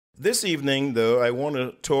This evening, though, I want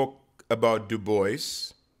to talk about Du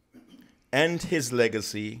Bois and his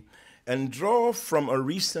legacy and draw from a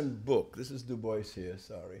recent book. This is Du Bois here,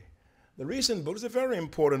 sorry. The recent book is a very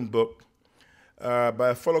important book by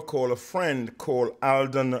a fellow called, a friend called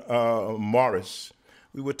Alden Morris.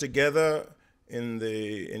 We were together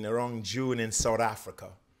in around June in South Africa.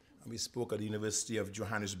 We spoke at the University of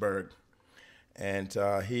Johannesburg. And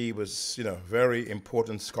he was, very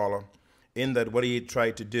important scholar in that what he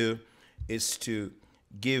tried to do is to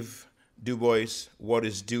give Du Bois what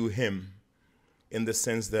is due him, in the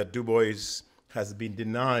sense that Du Bois has been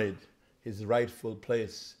denied his rightful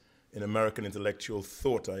place in American intellectual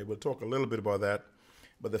thought. I will talk a little bit about that,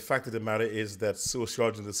 but the fact of the matter is that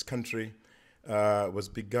sociology in this country was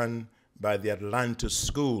begun by the Atlanta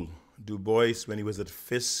School. Du Bois, when he was at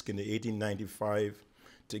Fisk in 1895,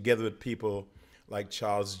 together with people like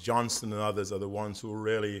Charles Johnson and others, are the ones who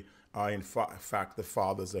really are, in fact, the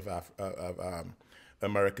fathers of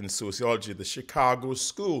American sociology. The Chicago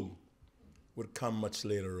School would come much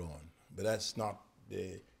later on, but that's not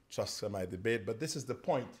the thrust of my debate. But this is the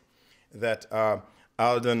point that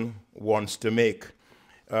Alden wants to make.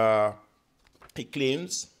 He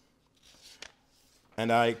claims, and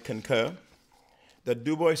I concur, that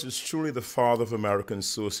Du Bois is truly the father of American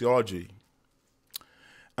sociology.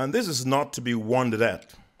 And this is not to be wondered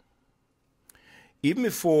at. Even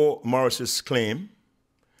before Morris's claim,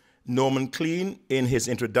 Norman Clean, in his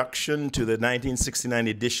introduction to the 1969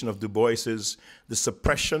 edition of Du Bois's The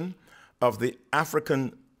Suppression of the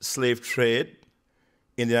African Slave Trade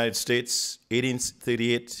in the United States,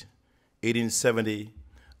 1838, 1870,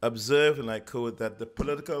 observed, and I quote, that the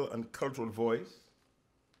political and cultural voice,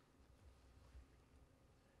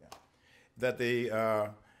 that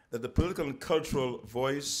the political and cultural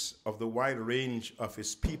voice of the wide range of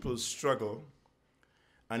his people's struggle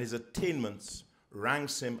and his attainments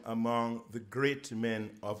ranks him among the great men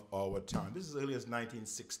of our time. This is as early as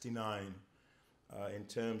 1969 in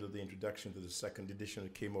terms of the introduction to the second edition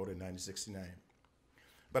that came out in 1969.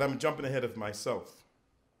 But I'm jumping ahead of myself.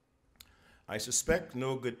 I suspect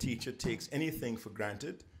no good teacher takes anything for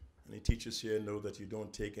granted, and the teachers here know that you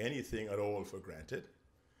don't take anything at all for granted.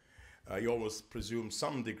 You always presume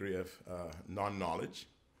some degree of non-knowledge.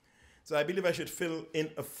 So I believe I should fill in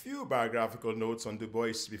a few biographical notes on Du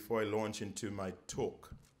Bois before I launch into my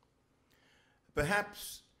talk.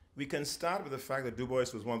 Perhaps we can start with the fact that Du Bois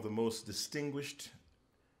was one of the most distinguished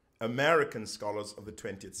American scholars of the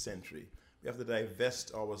 20th century. We have to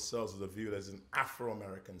divest ourselves of the view that he's an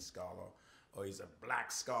Afro-American scholar or he's a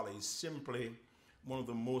black scholar. He's simply one of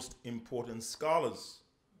the most important scholars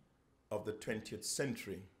of the 20th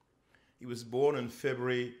century. He was born on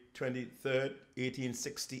February 23rd,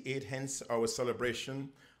 1868, hence our celebration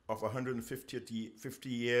of 150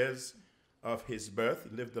 years of his birth.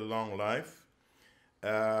 He lived a long life.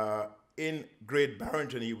 In Great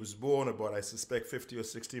Barrington, he was born about, I suspect, 50 or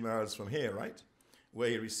 60 miles from here, right? Where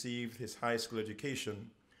he received his high school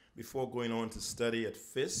education before going on to study at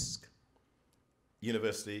Fisk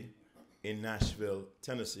University in Nashville,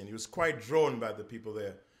 Tennessee. And he was quite drawn by the people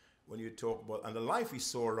there. When you talk about, and the life he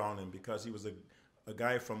saw around him, because he was a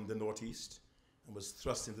guy from the Northeast and was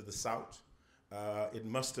thrust into the South, it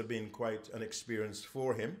must have been quite an experience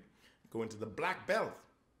for him, going to the Black Belt.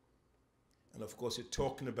 And of course, you're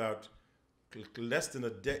talking about less than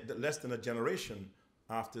a generation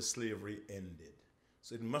after slavery ended.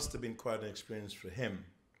 So it must have been quite an experience for him.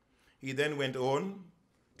 He then went on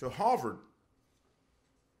to Harvard,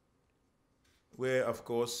 where, of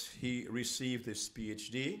course, he received his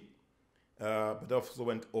PhD, but also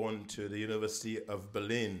went on to the University of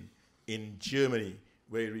Berlin in Germany,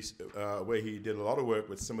 where he did a lot of work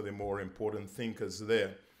with some of the more important thinkers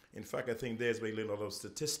there. In fact, I think there's where he learned a lot of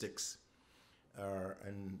statistics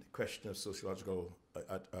and the question of sociological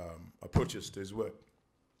approaches to his work.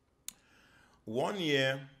 1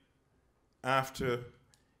 year after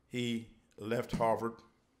he left Harvard,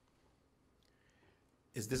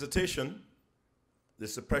 his dissertation, The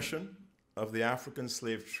Suppression of the African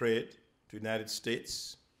Slave Trade to the United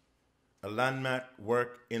States, a landmark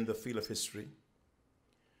work in the field of history,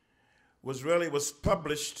 was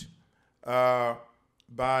published in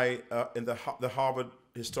the Harvard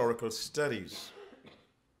Historical Studies.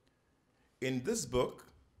 In this book,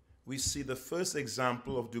 we see the first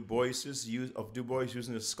example of Du Bois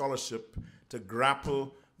using his scholarship to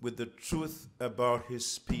grapple with the truth about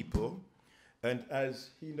his people. And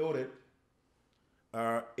as he noted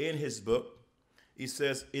in his book, he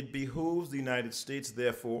says, it behooves the United States,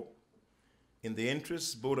 therefore, in the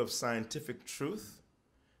interests both of scientific truth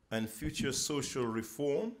and future social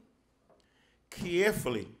reform,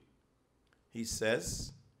 carefully, he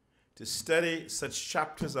says, to study such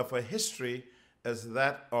chapters of our history as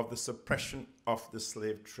that of the suppression of the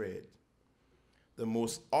slave trade. The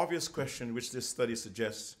most obvious question which this study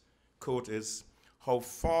suggests, quote, is how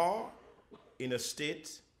far in a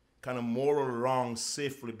state can a moral wrong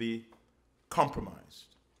safely be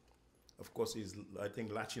compromised? Of course, he's, I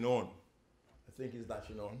think, latching on. I think he's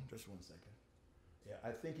latching on. Just 1 second. Yeah, I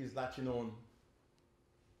think he's latching on.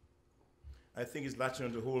 I think he's latching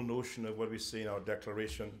on the whole notion of what we say in our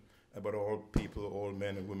declaration about all people, all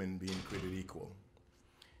men and women being created equal.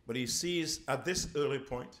 But he sees, at this early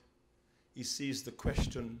point, he sees the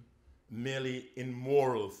question merely in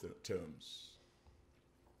moral terms.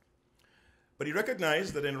 But he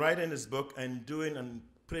recognized that in writing his book and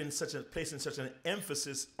placing such an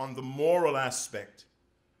emphasis on the moral aspect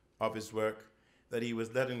of his work, that he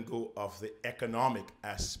was letting go of the economic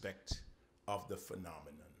aspect of the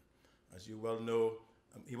phenomenon. As you well know,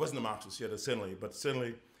 he wasn't a Marxist yet, certainly, but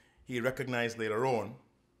certainly he recognized later on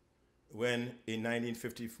when in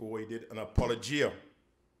 1954 he did an apologia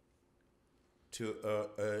to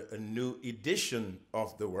a new edition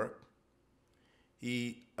of the work.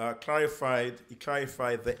 He clarified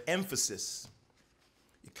the emphasis.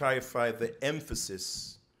 He clarified the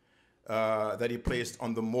emphasis that he placed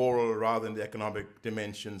on the moral rather than the economic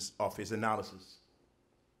dimensions of his analysis.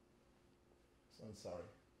 So I'm sorry.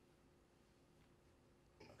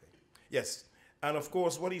 Okay. Yes, and of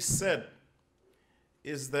course what he said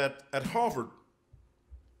is that at Harvard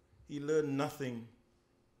he learned nothing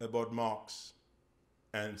about Marx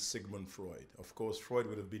and Sigmund Freud. Of course, Freud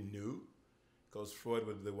would have been new, because Freud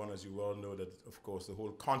was the one, as you well know, that, of course, the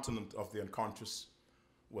whole continent of the unconscious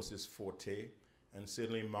was his forte. And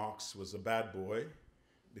certainly Marx was a bad boy,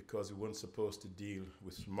 because he wasn't supposed to deal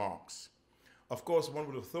with Marx. Of course, one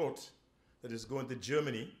would have thought that he's going to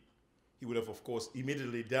Germany, he would have, of course,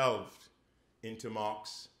 immediately delved into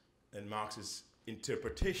Marx and Marx's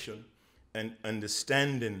interpretation and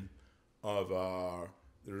understanding of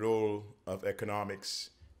the role of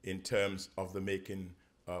economics in terms of the making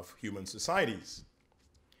of human societies.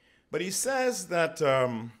 But he says that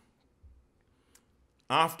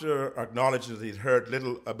after acknowledging that he'd heard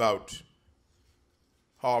little about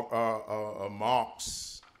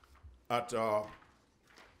Marx at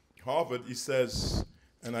Harvard, he says,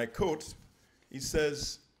 and I quote, he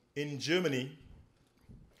says, in Germany,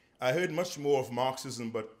 I heard much more of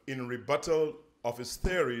Marxism, but in rebuttal of his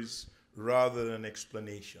theories rather than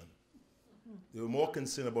explanation. They were more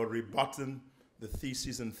concerned about rebutting the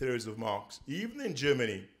theses and theories of Marx, even in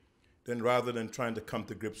Germany, than rather than trying to come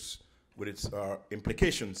to grips with its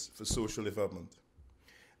implications for social development.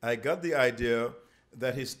 I got the idea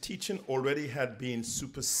that his teaching already had been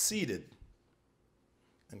superseded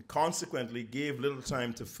and consequently gave little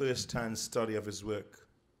time to first-hand study of his work.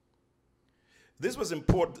 This was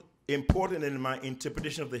important in my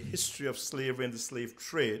interpretation of the history of slavery and the slave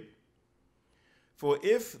trade. For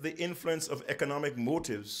if the influence of economic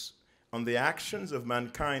motives on the actions of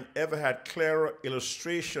mankind ever had clearer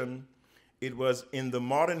illustration, it was in the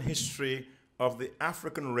modern history of the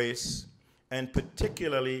African race, and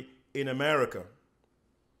particularly in America.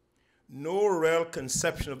 No real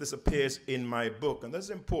conception of this appears in my book, and that's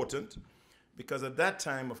important because at that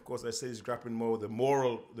time, of course, I say he's grappling more with the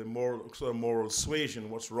moral sort of moral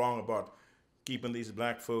suasion, what's wrong about keeping these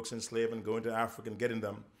black folks enslaved and going to Africa and getting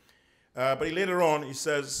them. But later on, he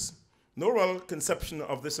says, no real conception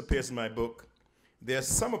of this appears in my book. There are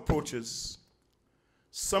some approaches,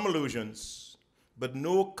 some allusions, but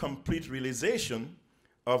no complete realization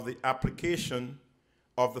of the application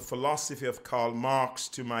of the philosophy of Karl Marx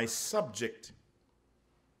to my subject.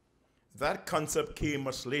 That concept came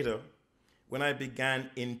much later when I began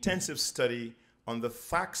intensive study on the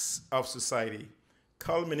facts of society,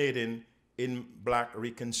 culminating in Black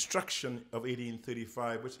Reconstruction of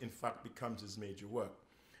 1835, which in fact becomes his major work.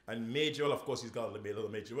 And major, of course, he's got other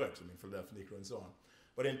major works, I mean, Philadelphia Negro and so on.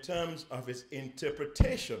 But in terms of his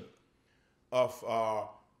interpretation of our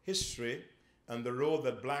history and the role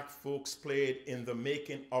that black folks played in the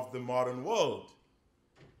making of the modern world,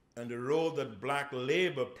 and the role that black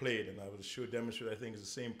labor played, and I will demonstrate, I think, is the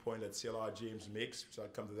same point that C.L.R. James makes, which I'll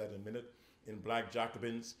come to that in a minute, in Black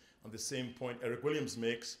Jacobins, and the same point Eric Williams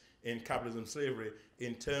makes in Capitalism and Slavery,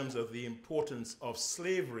 in terms of the importance of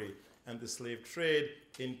slavery and the slave trade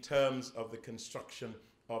in terms of the construction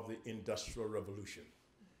of the Industrial Revolution.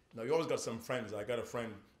 Now, you always got some friends. I got a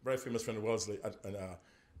friend, very famous friend of Wellesley, and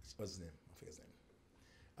what's his name? I forget his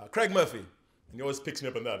name. Craig Murphy. And he always picks me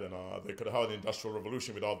up on that. And they could have had the Industrial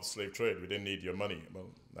Revolution without the slave trade. We didn't need your money. Well,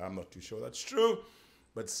 I'm not too sure that's true.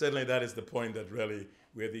 But certainly that is the point that really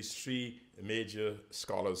where these three major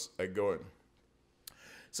scholars are going.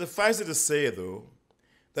 Suffice it to say, though,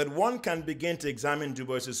 that one can begin to examine Du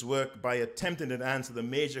Bois's work by attempting to answer the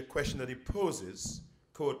major question that he poses,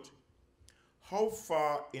 quote, how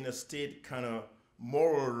far in a state can a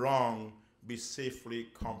moral wrong be safely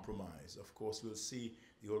compromised? Of course, we'll see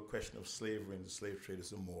the old question of slavery and the slave trade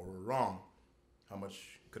is a moral wrong. How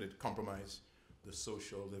much could it compromise the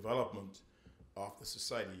social development of the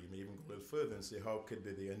society? You may even go a little further and say, how could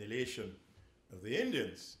be the annihilation of the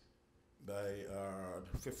Indians by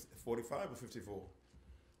 45 or 54?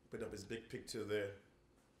 Put up his big picture there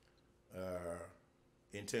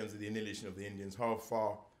in terms of the annihilation of the Indians. How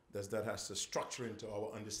far does that have to structure into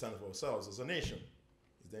our understanding of ourselves as a nation?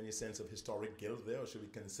 Is there any sense of historic guilt there, or should we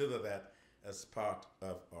consider that as part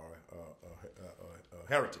of our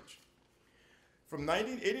heritage? From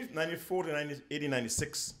 1894 to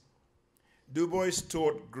 1896, Du Bois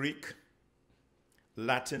taught Greek,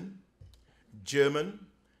 Latin, German,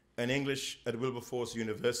 and English at Wilberforce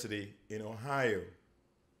University in Ohio.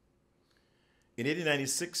 In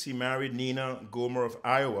 1896, he married Nina Gomer of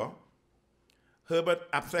Iowa.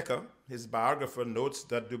 Herbert Aptheker, his biographer, notes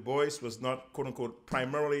that Du Bois was not, quote unquote,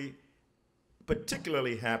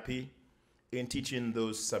 particularly happy in teaching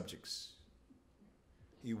those subjects.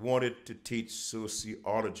 He wanted to teach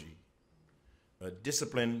sociology, a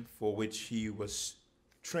discipline for which he was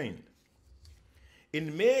trained.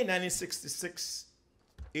 In May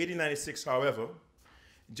 1896, however,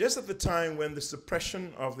 just at the time when the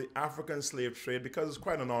suppression of the African slave trade, because it's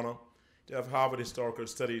quite an honor to have Harvard Historical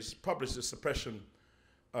Studies publish the suppression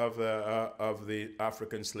of the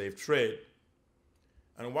African slave trade.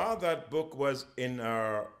 And while that book was in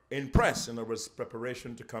press and there was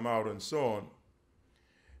preparation to come out and so on,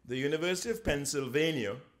 the University of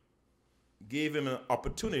Pennsylvania gave him an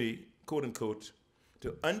opportunity, quote unquote,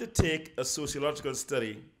 to undertake a sociological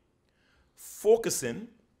study focusing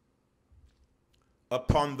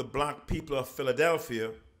upon the black people of Philadelphia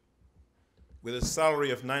with a salary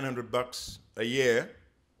of $900 a year.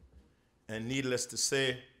 And needless to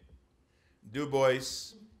say, Du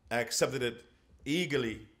Bois accepted it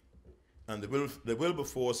eagerly, and the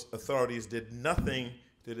Wilberforce authorities did nothing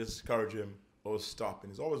to discourage him or stop.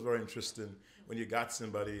 And it's always very interesting when you got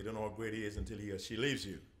somebody, you don't know how great he is until he or she leaves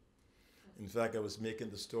you. In fact, I was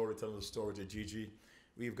telling the story to Gigi.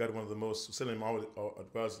 We've got one of the most, Selwyn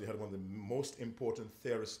at Wellesley had one of the most important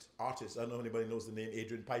theorist artists. I don't know if anybody knows the name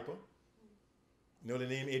Adrian Piper. You know the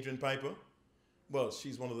name Adrian Piper? Well,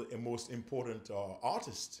 she's one of the most important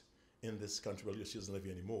artists in this country. Well, she doesn't live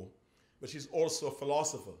here anymore. But she's also a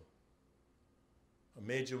philosopher. Her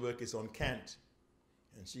major work is on Kant.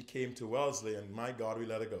 And she came to Wellesley, and my God, we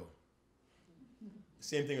let her go.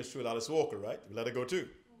 Same thing is true with Alice Walker, right? We let her go too.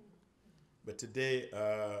 But today,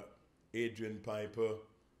 Adrian Piper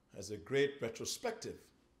has a great retrospective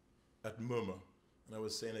at MoMA. And I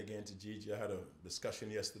was saying again to Gigi, I had a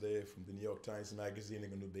discussion yesterday from the New York Times Magazine. They're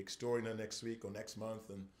going to do a big story next week or next month,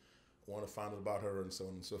 and I want to find out about her and so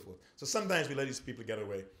on and so forth. So sometimes we let these people get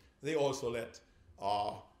away. They also let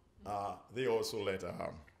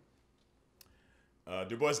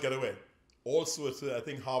Du Bois get away. Also, I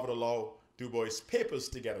think Harvard allowed Du Bois' papers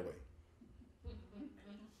to get away.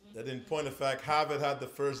 That in point of fact, Harvard had the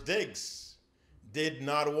first digs, did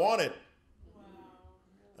not want it. Wow.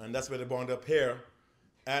 And that's where they wound up here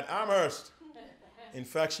at Amherst. In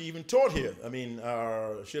fact, she even taught here. I mean,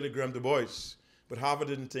 Shirley Graham Du Bois. But Harvard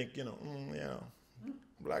didn't think,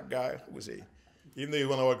 black guy, who was he? Even though he was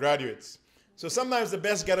one of our graduates. So sometimes the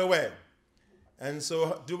best get away. And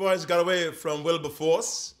so Du Bois got away from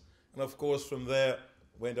Wilberforce, and of course from there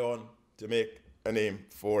went on to make a name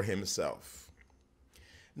for himself.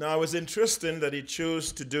 Now, it was interesting that he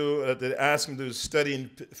chose to they asked him to study in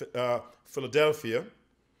Philadelphia.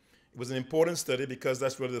 It was an important study because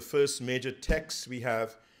that's one of the first major texts we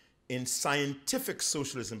have in scientific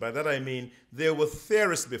socialism. By that I mean there were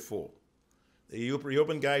theorists before. The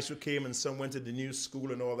European guys who came and some went to the New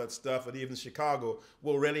School and all that stuff, and even Chicago,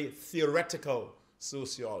 were really theoretical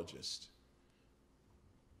sociologists.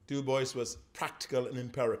 Du Bois was practical and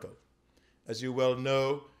empirical. As you well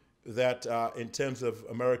know, that in terms of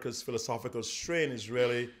America's philosophical strain is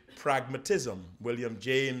really pragmatism. William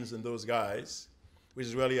James and those guys, which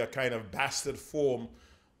is really a kind of bastard form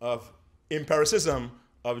of empiricism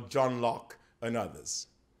of John Locke and others.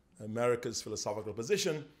 America's philosophical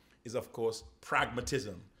position is, of course,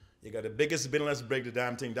 pragmatism. You got the biggest bill, let's break the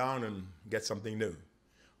damn thing down and get something new.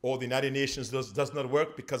 Or the United Nations does not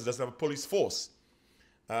work because it doesn't have a police force.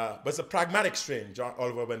 But it's a pragmatic strain. John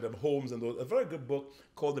Oliver Wendell Holmes and those, a very good book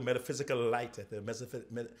called The Metaphysical Light at the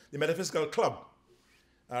Metaphysical Club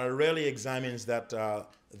really examines that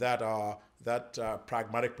that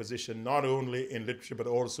pragmatic position, not only in literature, but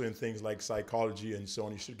also in things like psychology and so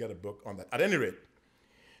on. You should get a book on that. At any rate,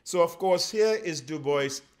 so of course, here is Du Bois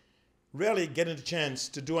really getting the chance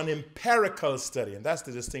to do an empirical study, and that's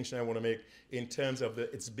the distinction I want to make in terms of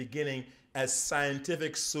its beginning as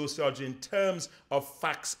scientific sociology in terms of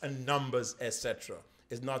facts and numbers, etc.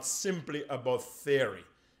 It's not simply about theory.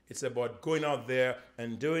 It's about going out there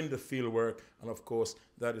and doing the field work, and of course,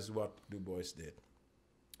 that is what Du Bois did.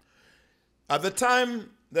 At the time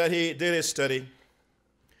that he did his study,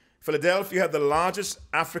 Philadelphia had the largest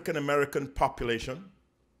African American population,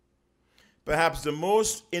 perhaps the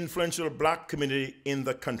most influential black community in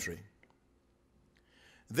the country.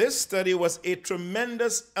 This study was a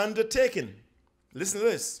tremendous undertaking. Listen to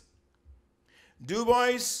this. Du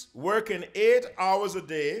Bois, working 8 hours a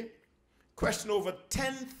day, questioned over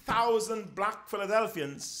 10,000 black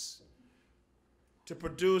Philadelphians to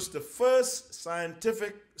produce the first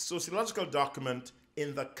scientific sociological document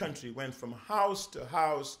in the country. Went from house to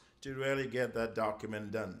house to really get that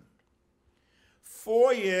document done.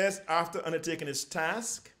 4 years after undertaking his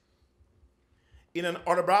task, in an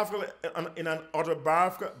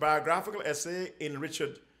autobiographical essay in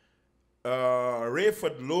Richard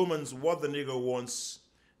Rayford Lohman's What the Negro Wants,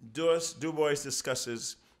 Du Bois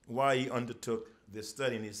discusses why he undertook this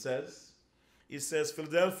study. And he says,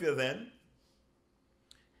 Philadelphia then,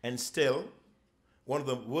 and still, one of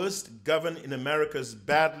the worst governed in America's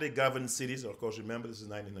badly governed cities. Of course, remember, this is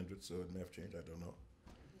 1900, so it may have changed, I don't know.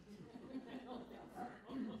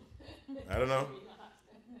 I don't know.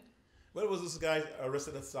 Where was this guy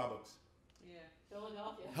arrested at Starbucks? Yeah,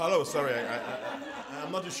 Philadelphia. Hello, sorry,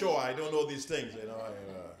 I'm not too sure. I don't know these things. You know,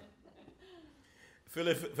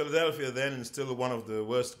 Philadelphia then, and still one of the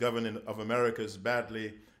worst governed of America's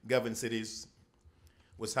badly governed cities,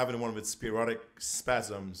 was having one of its periodic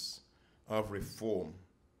spasms of reform.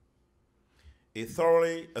 A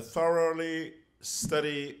thoroughly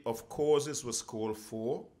study of causes was called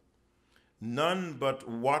for. None but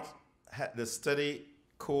what the study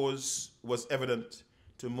cause was evident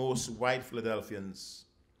to most white Philadelphians.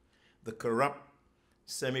 The corrupt,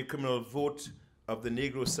 semi-criminal vote of the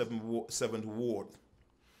Negro 7th Ward.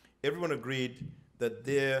 Everyone agreed that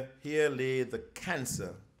here lay the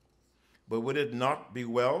cancer, but would it not be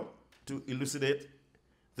well to elucidate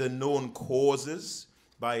the known causes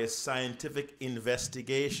by a scientific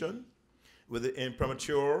investigation with the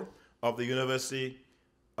imprimatur of the University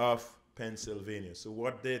of Pennsylvania? So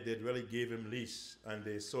what they did really gave him leash and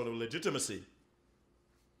a sort of legitimacy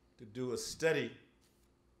to do a study.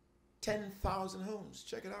 10,000 homes,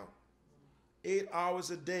 check it out. 8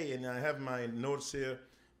 hours a day, and I have my notes here.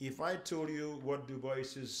 If I told you what Du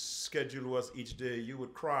Bois's schedule was each day, you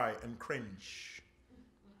would cry and cringe.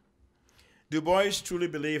 Du Bois truly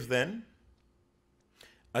believed then,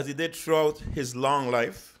 as he did throughout his long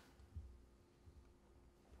life,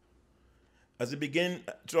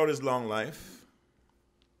 throughout his long life,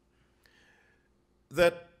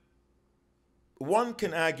 that one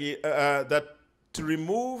can argue that to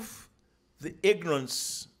remove the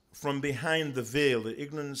ignorance from behind the veil, the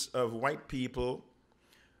ignorance of white people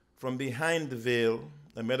from behind the veil,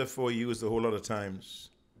 a metaphor used a whole lot of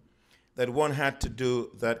times, that one had to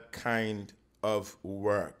do that kind of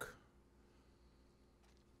work.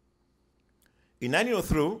 In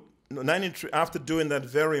 1903, after doing that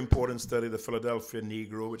very important study, the Philadelphia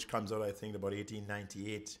Negro, which comes out, I think, about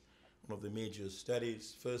 1898, one of the major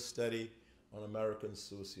studies, first study on American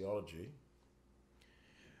sociology,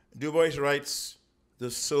 Du Bois writes,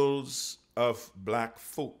 The Souls of Black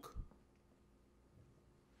Folk,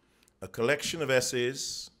 a collection of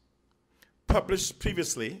essays published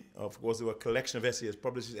previously. Of course, there were a collection of essays,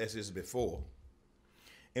 published essays before,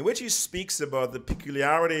 in which he speaks about the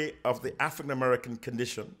peculiarity of the African American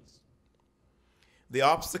conditions, the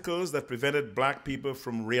obstacles that prevented black people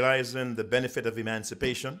from realizing the benefit of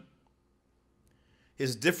emancipation,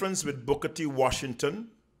 his difference with Booker T. Washington,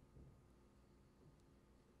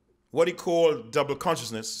 what he called double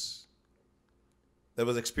consciousness that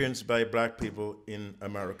was experienced by black people in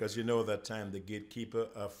America. As you know, at that time, the gatekeeper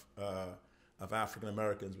of African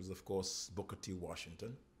Americans was, of course, Booker T.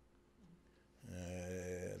 Washington.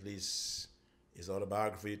 At least his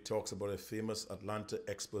autobiography talks about a famous Atlanta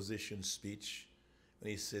Exposition speech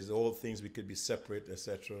when he says all things we could be separate,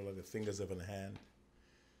 etc., like the fingers of an hand,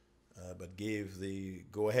 but gave the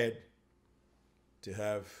go-ahead to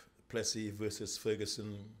have Plessy versus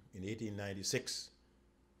Ferguson in 1896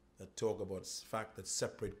 that talk about the fact that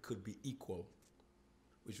separate could be equal,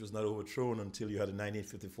 which was not overthrown until you had a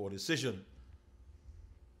 1954 decision,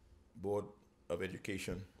 Board of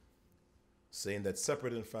Education saying that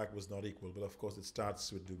separate, in fact, was not equal. But of course, it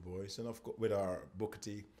starts with Du Bois and of course with our Booker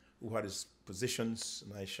T, who had his positions,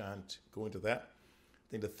 and I shan't go into that.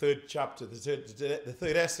 I think the third chapter, the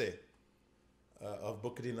third essay of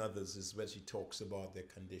Booker T and others is where she talks about their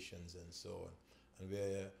conditions and so on, and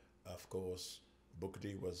where, of course, Booker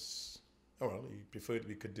T was, oh well, he preferred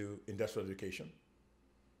we could do industrial education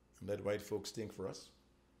and let white folks think for us.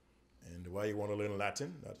 And why you want to learn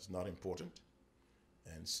Latin, that is not important,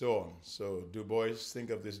 and so on. So Du Bois, think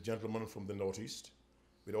of this gentleman from the Northeast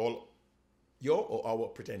with all your or our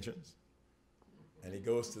pretensions, and he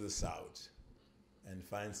goes to the South and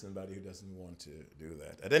finds somebody who doesn't want to do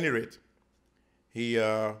that. At any rate,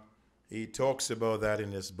 he talks about that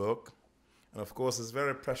in his book. And of course, this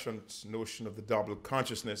very prescient notion of the double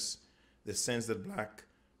consciousness, the sense that black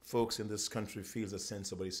folks in this country feels a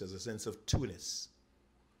sense of what he says, a sense of two-ness.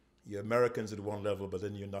 You're Americans at one level, but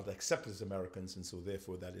then you're not accepted as Americans, and so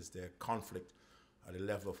therefore that is their conflict at the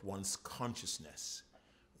level of one's consciousness.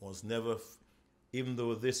 One's never, even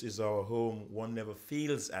though this is our home, one never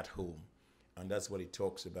feels at home. And that's what he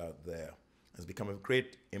talks about there. It's become a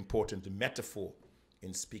great, important metaphor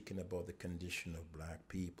in speaking about the condition of black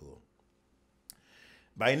people.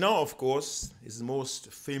 By now, of course, his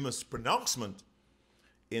most famous pronouncement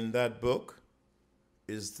in that book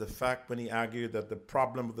is the fact when he argued that the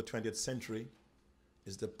problem of the 20th century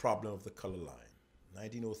is the problem of the color line,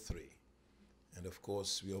 1903. And of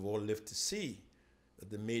course, we have all lived to see that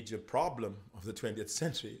the major problem of the 20th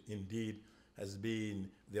century indeed has been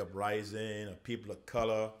the uprising of people of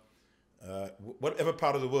color, whatever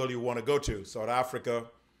part of the world you want to go to, South Africa,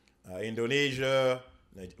 Indonesia,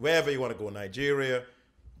 wherever you want to go, Nigeria,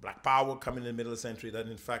 black power coming in the middle of the century, that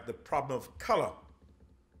in fact the problem of color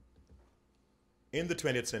in the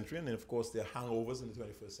 20th century, and then of course their hangovers in the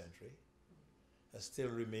 21st century, has still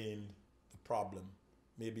remained the problem,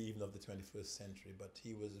 maybe even of the 21st century. But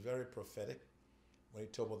he was very prophetic when he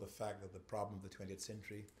talked about the fact that the problem of the 20th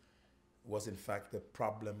century was in fact the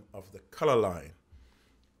problem of the color line.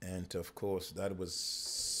 And of course, that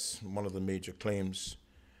was one of the major claims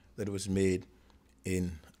that was made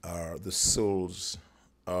in the souls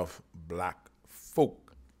of black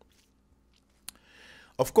folk.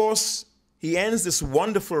 Of course, he ends this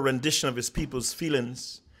wonderful rendition of his people's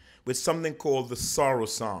feelings with something called the sorrow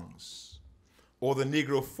songs, or the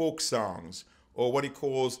Negro folk songs, or what he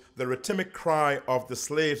calls the rhythmic cry of the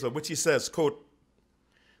slaves, of which he says, quote,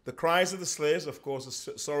 "The cries of the slaves, of course,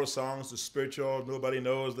 the sorrow songs, the spiritual, nobody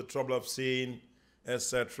knows the trouble I've seen,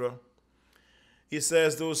 etc." He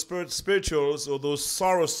says those spirituals, or those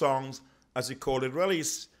sorrow songs, as he called it, really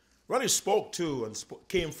spoke to and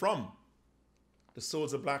came from the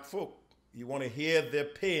souls of black folk. You want to hear their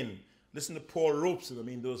pain. Listen to Paul Robeson. I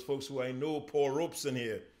mean, those folks who I know, Paul Robeson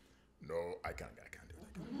here. No, I can't do that.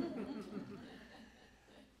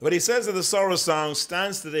 But he says that the sorrow song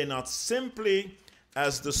stands today not simply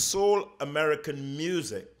as the sole American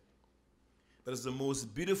music, but as the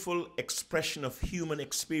most beautiful expression of human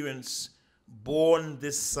experience born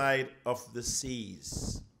this side of the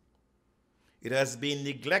seas. It has been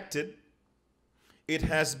neglected. It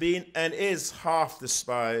has been and is half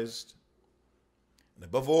despised. And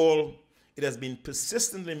above all, it has been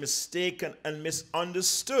persistently mistaken and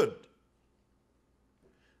misunderstood.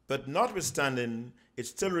 But notwithstanding, it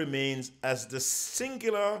still remains as the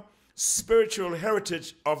singular spiritual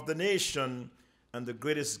heritage of the nation and the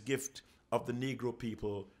greatest gift of the Negro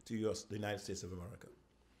people to us, the United States of America.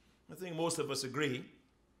 I think most of us agree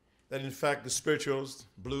that in fact the spirituals,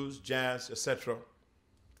 blues, jazz, etc.,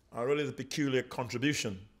 are really the peculiar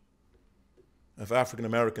contribution of African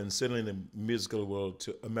Americans, certainly in the musical world,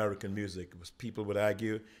 to American music. People would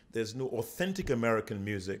argue there's no authentic American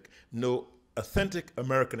music, no authentic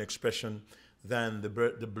American expression than the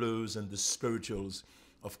blues and the spirituals,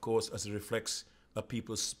 of course, as it reflects a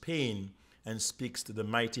people's pain and speaks to the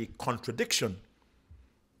mighty contradiction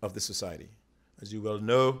of the society. As you well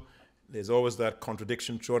know, there's always that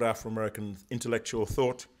contradiction throughout Afro-American intellectual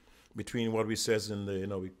thought between what we says in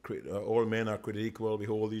the, all men are created equal, we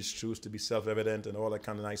hold these truths to be self-evident and all that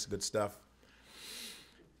kind of nice good stuff.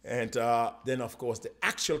 And then, of course, the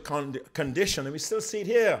actual condition, and we still see it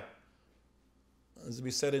here, as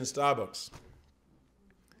we said in Starbucks.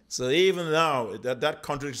 So even now, that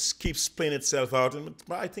contradiction keeps playing itself out, and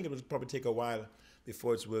I think it will probably take a while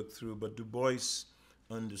before it's worked through, but Du Bois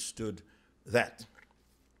understood that.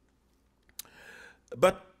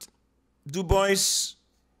 But Du Bois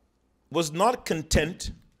was not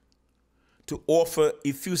content to offer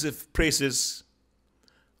effusive praises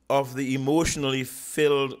of the emotionally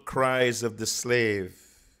filled cries of the slave.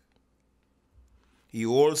 He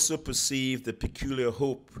also perceived the peculiar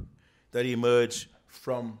hope that emerge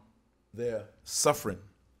from their suffering.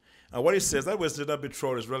 And what he says, that was the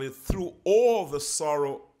betrothed is really through all the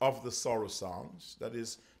sorrow of the sorrow songs, that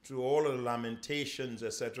is, through all of the lamentations,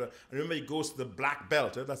 etc. And remember, he goes to the black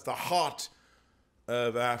belt. That's the heart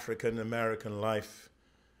of African American life,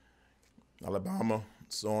 Alabama, and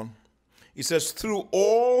so on. He says, through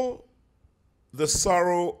all the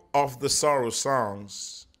sorrow of the sorrow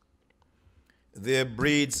songs, there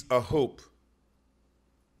breeds a hope,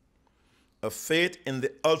 a faith in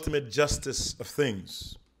the ultimate justice of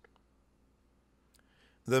things.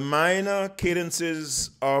 The minor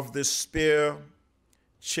cadences of despair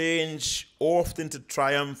change often to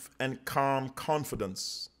triumph and calm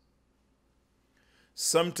confidence.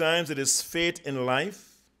 Sometimes it is faith in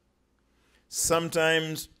life,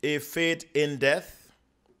 sometimes a faith in death,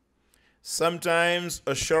 sometimes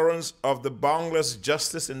assurance of the boundless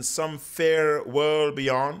justice in some fair world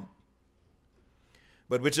beyond.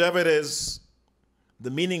 But whichever it is,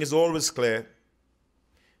 the meaning is always clear,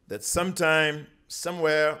 that sometime,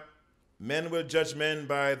 somewhere, men will judge men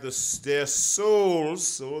by their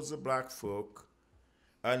souls of black folk,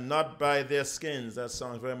 and not by their skins. That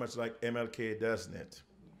sounds very much like MLK, doesn't it?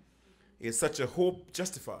 Is such a hope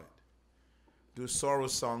justified? Do sorrow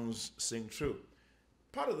songs sing true?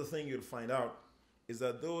 Part of the thing you'll find out is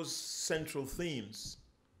that those central themes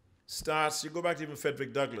starts, you go back to even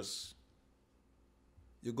Frederick Douglass,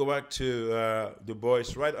 you go back to Du Bois,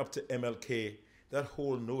 right up to MLK, that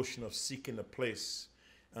whole notion of seeking a place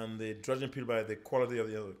and the judging people by the quality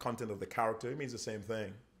of the content of the character, it means the same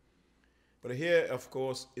thing. But here, of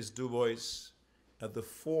course, is Du Bois at the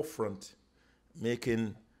forefront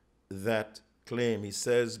making that claim. He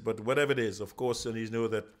says, but whatever it is, of course, and you know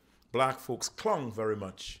that black folks clung very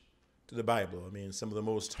much to the Bible. I mean, some of the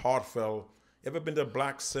most heartfelt. Ever been to a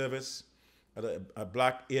black service at a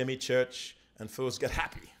black AME church and folks get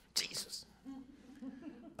happy? Jesus.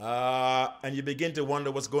 And you begin to wonder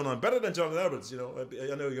what's going on. Better than Jonathan Edwards, you know.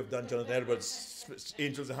 I know you've done Jonathan Edwards,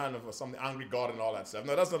 Angels in Hand for some angry God and all that stuff.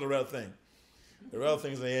 No, that's not the real thing. The real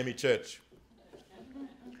thing is the AME church.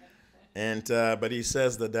 And but he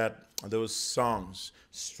says that those songs,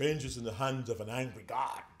 strangers in the hands of an angry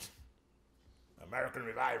God, American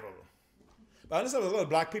revival. But I understand there's a lot of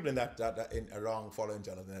black people in that around following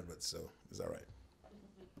Jonathan Edwards, so it's all right.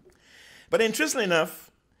 But interestingly enough,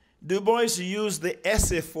 Du Bois used the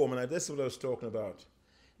essay form, and this is what I was talking about.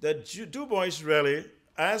 That Du Bois really,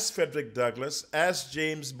 as Frederick Douglass, as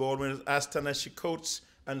James Baldwin, as Ta-Nehisi Coates,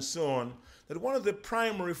 and so on, that one of the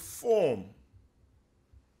primary form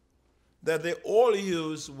that they all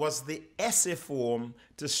used was the essay form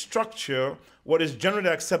to structure what is generally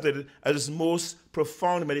accepted as most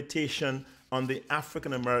profound meditation on the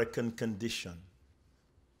African American condition.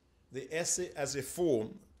 The essay as a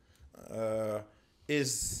form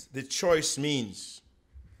is the choice means.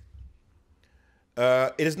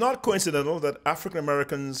 It is not coincidental that African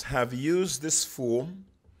Americans have used this form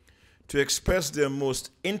to express their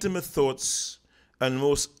most intimate thoughts and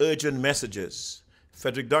most urgent messages.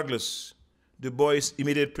 Frederick Douglass, Du Bois'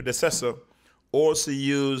 immediate predecessor, also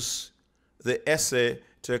used the essay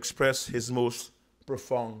to express his most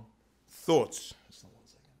profound thoughts.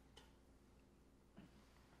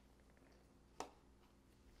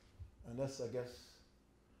 And that's, I guess,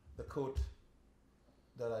 the quote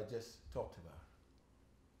that I just talked about.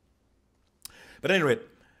 But anyway,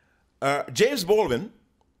 James Baldwin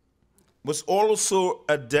was also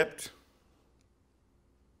adept.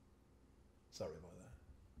 Sorry about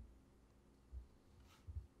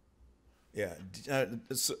that.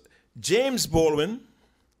 Yeah, so James Baldwin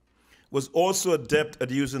was also adept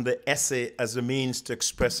at using the essay as a means to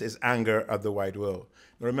express his anger at the white world.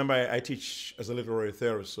 Now remember, I teach as a literary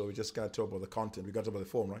theorist, so we just can't talk about the content. We got to talk about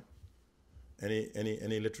the form, right?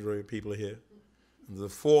 Any literary people here? The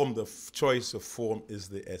form, the choice of form is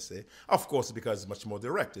the essay. Of course, because it's much more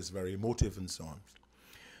direct, it's very emotive and so on.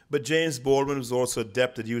 But James Baldwin was also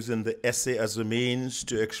adept at using the essay as a means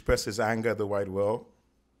to express his anger at the white world.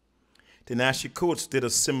 Ta-Nehisi Coates did a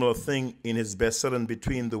similar thing in his bestseller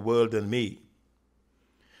Between the World and Me.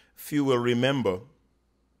 Few will remember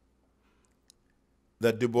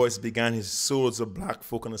that Du Bois began his Souls of Black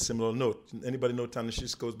Folk on a similar note. Anybody know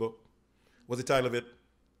Ta-Nehisi Coates' book? What's the title of it?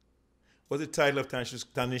 What's the title of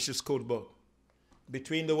Ta-Nehisi Coates' book?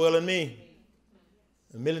 Between the World and Me.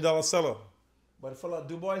 $1 million seller. But fellow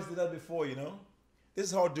Du Bois did that before, you know. This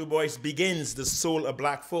is how Du Bois begins the Soul of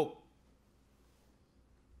Black Folk.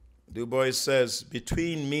 Du Bois says,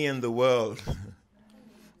 between me and the world,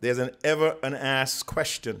 there's an ever unasked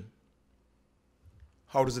question.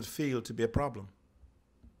 How does it feel to be a problem?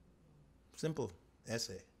 Simple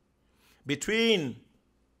essay. Between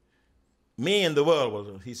me and the world,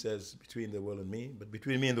 well, he says between the world and me, but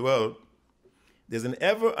between me and the world, there's an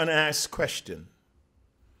ever unasked question.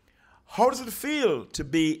 How does it feel to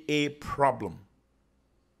be a problem?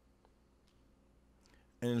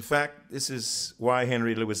 And in fact, this is why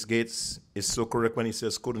Henry Louis Gates is so correct when he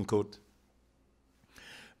says, quote unquote,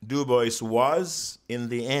 Du Bois was, in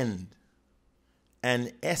the end,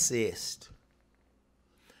 an essayist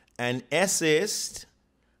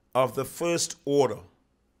of the first order,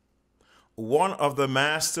 one of the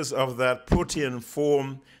masters of that protean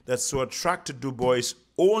form that so attracted Du Bois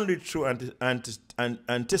only through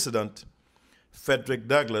antecedent Frederick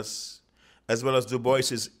Douglass, as well as Du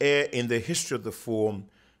Bois's heir in the history of the form,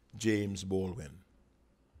 James Baldwin.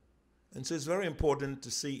 And so it's very important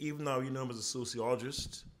to see, even though you know him as a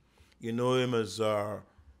sociologist, you know him as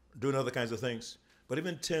doing other kinds of things, but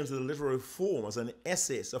even in terms of the literary form, as an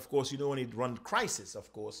essayist, of course, you know when he'd run Crisis,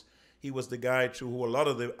 of course, he was the guy through who a lot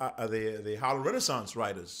of the Harlem Renaissance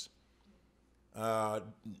writers,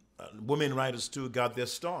 women writers too, got their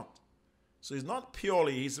start. So he's not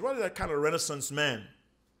purely, he's really that kind of Renaissance man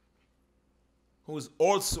who's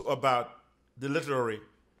also about the literary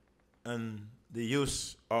and the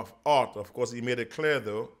use of art. Of course, he made it clear,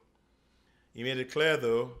 though,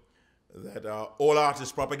 that all art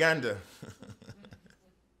is propaganda.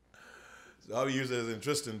 So how he uses it is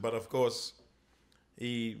interesting, but of course,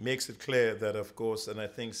 he makes it clear that, of course, and I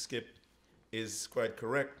think Skip is quite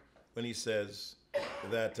correct when he says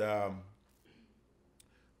that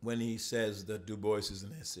Du Bois is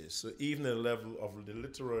an essayist. So even at the level of the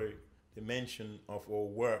literary dimension of our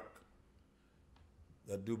work,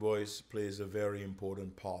 that Du Bois plays a very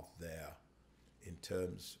important part there in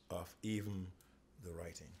terms of even the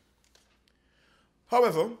writing.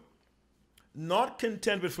 However, not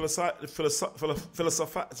content with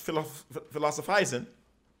philosophizing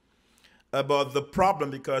about the problem,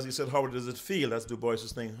 because he said, how does it feel? That's Du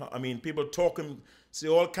Bois's thing. I mean, people talk and say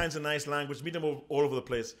all kinds of nice language, meet them all over the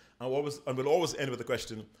place, and we'll always end with the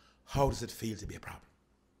question, how does it feel to be a problem?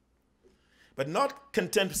 But not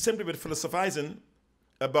content simply with philosophizing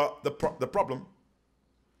about the problem,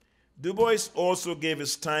 Du Bois also gave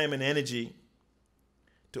his time and energy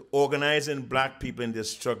to organizing black people in their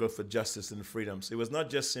struggle for justice and freedom. So he was not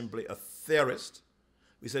just simply a theorist.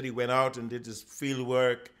 We said he went out and did his field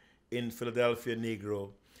work in Philadelphia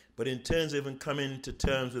Negro, but in terms of even coming to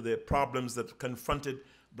terms with the problems that confronted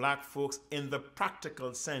black folks in the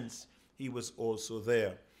practical sense, he was also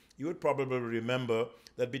there. You would probably remember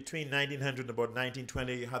that between 1900 and about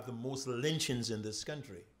 1920, you had the most lynchings in this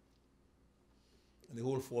country. And the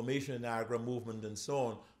whole formation of the Niagara movement and so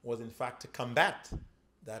on was in fact to combat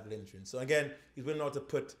that lynching. So again, he's willing not to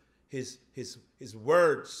put his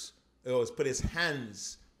words, or put his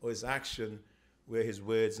hands or his action where his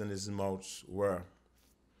words and his mouth were.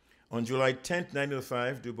 On July 10th,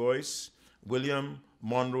 1905, Du Bois, William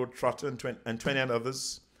Monroe Trotter, and 29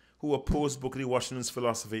 others who opposed Booker T. Washington's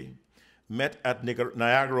philosophy met at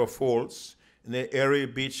Niagara Falls in the Erie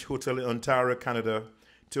Beach Hotel in Ontario, Canada,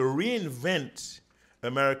 to reinvent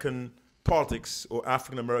American politics, or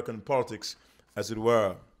African-American politics, as it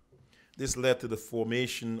were. This led to the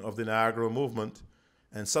formation of the Niagara movement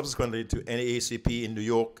and subsequently to NAACP in New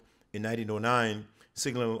York in 1909,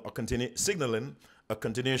 signaling a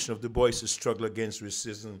continuation of Du Bois' struggle against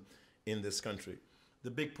racism in this country.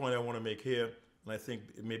 The big point I want to make here, and I think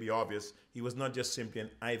it may be obvious, he was not just simply an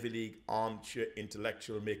Ivy League armchair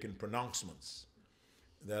intellectual making pronouncements.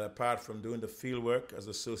 That apart from doing the field work as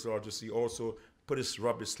a sociologist, he also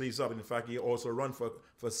rubbed his sleeves up. In fact, he also ran for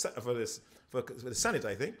the Senate,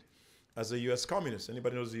 I think, as a U.S. communist.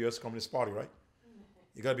 Anybody knows the U.S. Communist Party, right?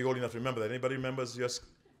 You got to be old enough to remember that. Anybody remembers U.S.?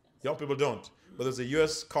 Young people don't. But there's a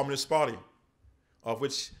U.S. Communist Party, of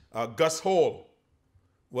which Gus Hall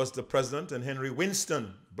was the president and Henry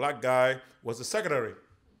Winston, black guy, was the secretary.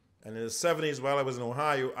 And in the 70s, while I was in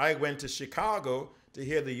Ohio, I went to Chicago to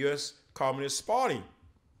hear the U.S. Communist Party.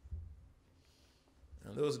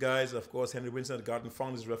 And those guys, of course, Henry Winston had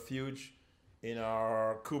found his refuge in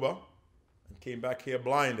Cuba and came back here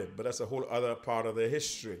blinded. But that's a whole other part of their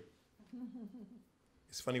history.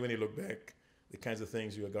 It's funny when you look back, the kinds of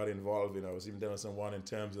things you got involved in. I was even doing someone in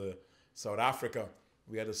terms of South Africa.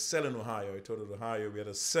 We had a cell in Ohio. I told Ohio, we had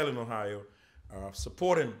a cell in Ohio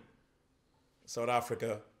supporting South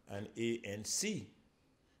Africa and ANC.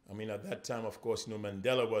 I mean, at that time, of course, you know,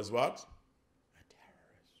 Mandela was what?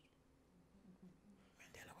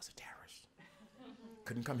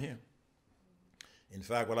 Couldn't come here. In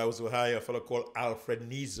fact, while I was in Ohio, a fellow called Alfred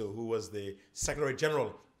Nizo, who was the Secretary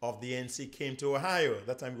General of the ANC, came to Ohio. At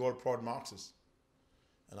that time, we were all proud Marxists.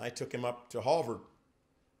 And I took him up to Harvard.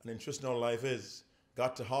 And interesting how life is.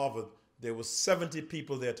 Got to Harvard, there were 70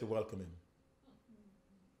 people there to welcome him.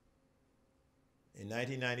 In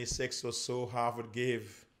 1996 or so, Harvard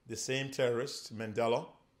gave the same terrorist, Mandela,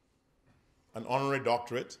 an honorary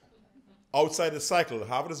doctorate outside the cycle.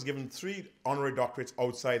 Harvard has given 3 honorary doctorates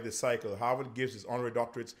outside the cycle. Harvard gives its honorary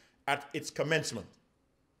doctorates at its commencement.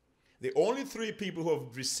 The only 3 people who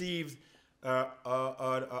have received an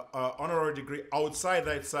honorary degree outside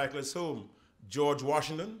that cycle is whom? George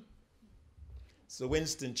Washington, Sir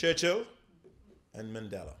Winston Churchill, and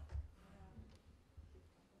Mandela.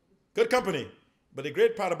 Good company. But the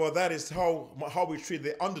great part about that is how we treat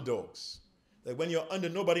the underdogs. That when you're under,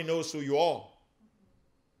 nobody knows who you are.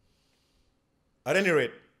 At any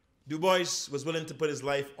rate, Du Bois was willing to put his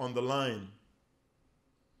life on the line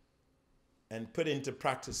and put into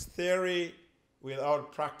practice. Theory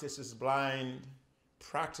without practice is blind.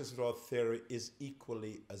 Practice without theory is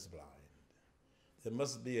equally as blind. There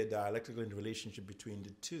must be a dialectical relationship between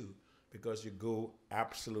the two because you go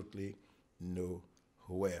absolutely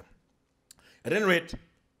nowhere. At any rate,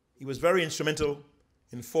 he was very instrumental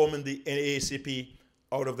in forming the NAACP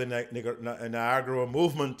out of the Niagara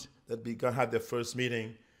movement that had their first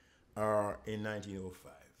meeting in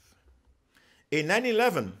 1905. In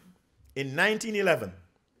 1911,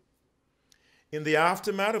 in the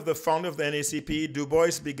aftermath of the founding of the NAACP, Du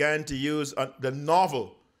Bois began to use the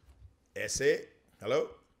novel essay.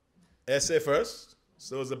 Hello? Essay first.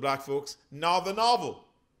 So is the black folks. Now the novel.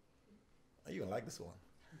 You're going to like this one.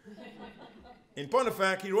 In point of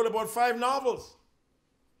fact, he wrote about 5 novels.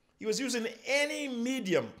 He was using any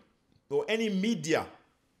medium or any media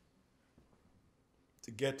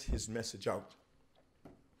to get his message out.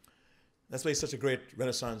 That's why he's such a great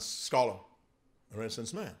Renaissance scholar, a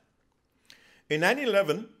Renaissance man. In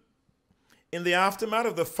 1911, in the aftermath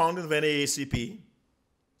of the founding of NAACP,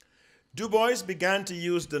 Du Bois began to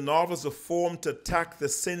use the novel as a form to attack the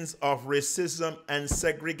sins of racism and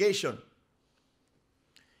segregation.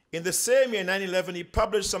 In the same year, 1911, he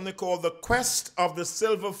published something called The Quest of the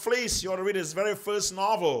Silver Fleece. You ought to read his very first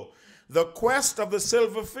novel, The Quest of the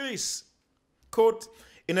Silver Fleece. Quote,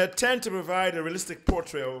 in an attempt to provide a realistic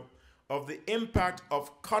portrayal of the impact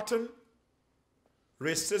of cotton,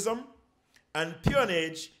 racism, and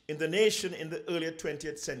peonage in the nation in the early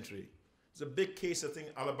 20th century. It's a big case, I think,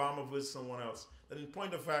 Alabama versus someone else. That in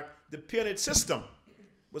point of fact, the peonage system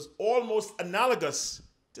was almost analogous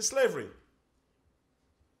to slavery.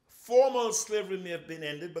 Formal slavery may have been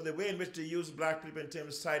ended, but the way in which they used black people in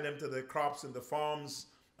terms of tying them to the crops and the farms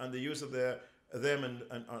and the use of them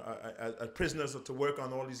as prisoners to work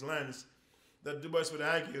on all these lands, that Du Bois would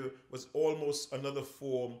argue was almost another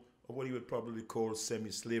form of what he would probably call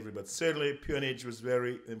semi-slavery. But certainly peonage was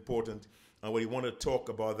very important, and when he wanted to talk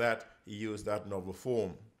about that, he used that novel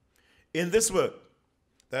form. In this work,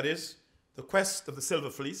 that is, The Quest of the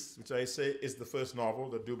Silver Fleece, which I say is the first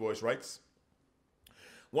novel that Du Bois writes,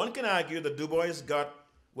 one can argue that Du Bois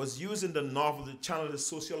was using the novel to channel his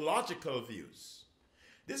sociological views.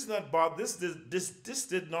 This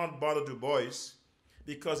did not bother Du Bois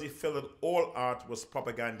because he felt that all art was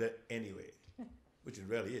propaganda anyway, which it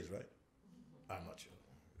really is, right? I'm not sure.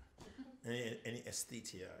 Any aesthete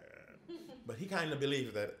here. But he kind of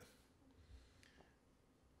believed that.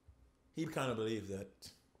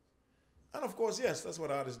 And of course, yes, that's what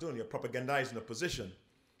art is doing. You're propagandizing a position.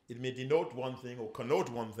 It may denote one thing or connote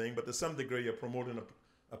one thing, but to some degree you're promoting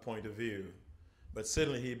a point of view. But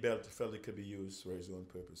certainly he felt it could be used for his own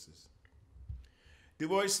purposes. Du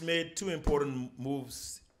Bois made 2 important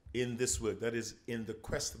moves in this work, that is, in The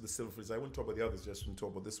Quest of the Silver Fleece. I won't talk about the others, just want to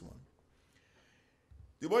talk about this one.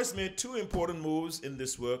 Du Bois made 2 important moves in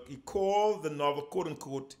this work. He called the novel, quote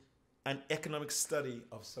unquote, an economic study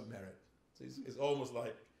of some merit. So it's almost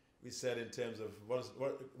like we said in terms of what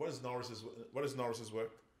is Norris's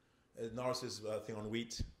work? Norris's thing on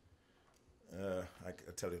wheat. I'll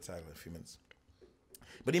tell you the title in a few minutes.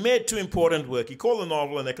 But he made 2 important work. He called the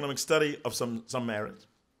novel an economic study of some merit,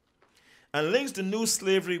 and links the new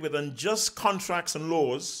slavery with unjust contracts and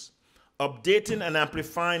laws, updating and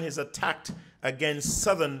amplifying his attack against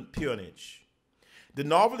Southern peonage. The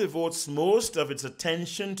novel devotes most of its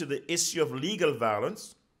attention to the issue of legal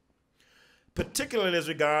violence, particularly as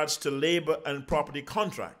regards to labor and property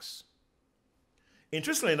contracts.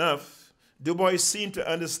 Interestingly enough, Du Bois seemed to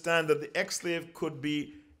understand that the ex-slave could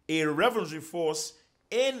be a revolutionary force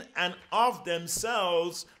in and of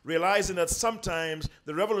themselves, realizing that sometimes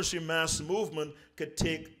the revolutionary mass movement could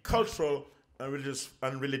take cultural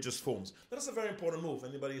and religious forms. That's a very important move.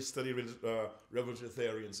 Anybody who study revolutionary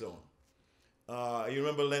theory and so on. You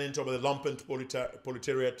remember Lenin talking about the lumpen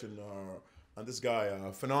proletariat and this guy,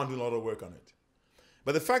 Fanon, doing a lot of work on it.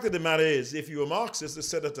 But the fact of the matter is, if you're a Marxist, they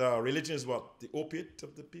said that religion is what? The opiate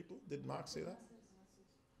of the people? Did Marx say that?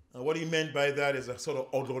 And what he meant by that is a sort of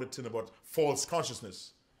outdated thing about false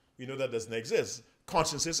consciousness. We know that doesn't exist.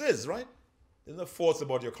 Consciousness is, right? There's no false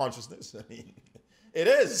about your consciousness. I mean, it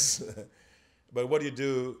is. But what you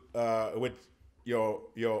do with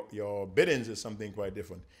your biddings is something quite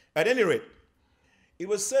different. At any rate, it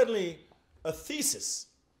was certainly a thesis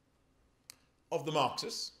of the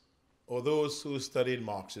Marxists, or those who studied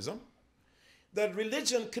Marxism, that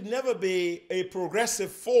religion could never be a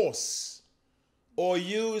progressive force or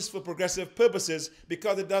used for progressive purposes,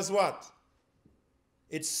 because it does what?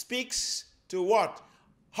 It speaks to what?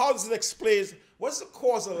 How does it explain? What's the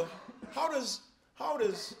causal? What's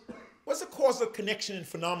the causal connection in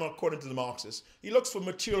phenomena according to the Marxists? He looks for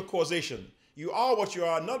material causation. You are what you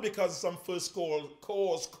are, not because of some first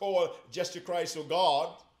cause called Jesus Christ or God,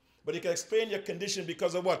 but you can explain your condition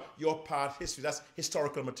because of what? Your past history. That's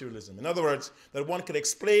historical materialism. In other words, that one can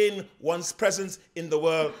explain one's presence in the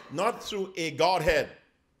world not through a Godhead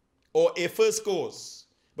or a first cause,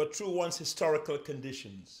 but through one's historical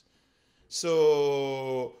conditions.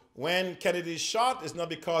 So when Kennedy is shot, it's not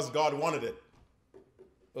because God wanted it.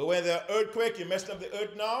 But when there's an earthquake, you messed up the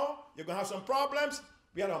earth now, you're going to have some problems.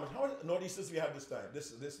 We had how many nor'easters we had this time,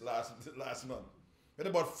 this last month? We had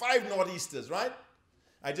about 5 nor'easters, right?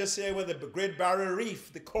 I just say with the Great Barrier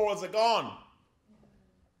Reef, the corals are gone.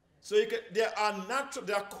 So there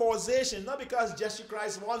are causations, not because Jesus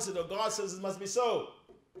Christ wants it or God says it must be so.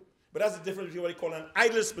 But that's the difference between what you call an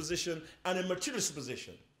idealist position and a materialist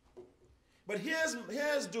position. But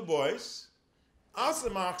here's Du Bois, as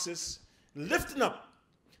the Marxists, lifting up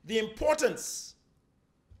the importance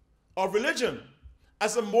of religion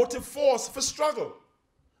as a motive force for struggle,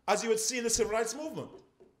 as you would see in the civil rights movement.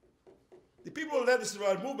 The people who led the civil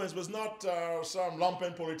rights movements was not some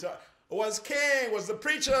lumpen proletariat. It was King, was the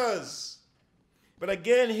preachers. But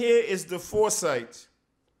again, here is the foresight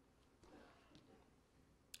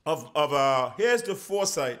here's the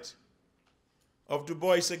foresight of Du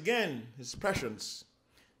Bois again, his prescience,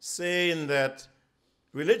 saying that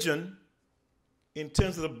religion, in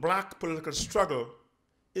terms of the black political struggle,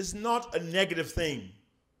 is not a negative thing.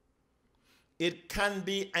 It can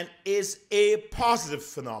be and is a positive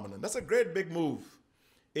phenomenon. That's a great big move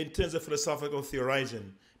in terms of philosophical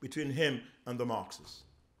theorizing between him and the Marxists.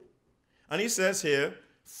 And he says here,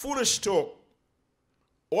 foolish talk,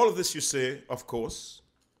 all of this you say, of course,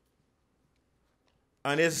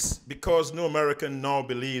 and it's because no American now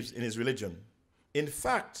believes in his religion. In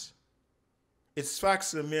fact, its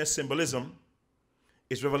facts are mere symbolism,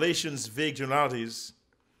 its revelations vague generalities,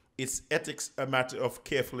 its ethics a matter of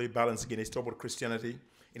carefully balanced. Again, he's talking about Christianity.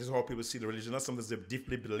 It is how people see the religion, not something they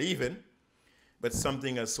deeply believe in, but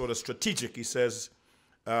something as sort of strategic. He says,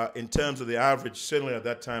 in terms of the average, certainly at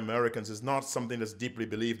that time, Americans, is not something that's deeply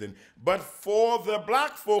believed in. But for the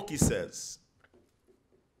black folk, he says,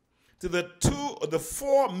 to the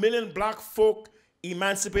 4 million black folk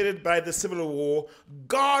emancipated by the Civil War,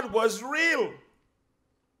 God was real.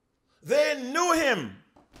 They knew him.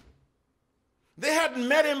 They had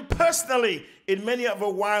met him personally in many of a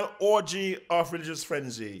wild orgy of religious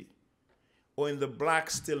frenzy, or in the black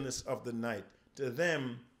stillness of the night. To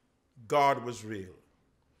them, God was real.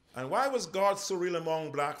 And why was God so real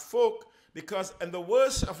among black folk? Because in the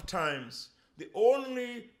worst of times, the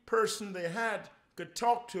only person they had could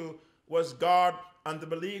talk to was God, and the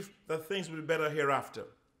belief that things would be better hereafter.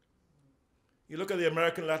 You look at the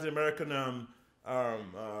Latin American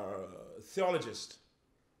theologist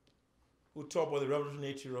who talk about the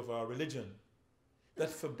revolutionary nature of our religion, that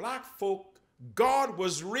for black folk, God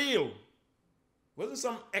was real. It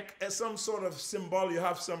wasn't some sort of symbol you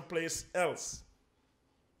have someplace else.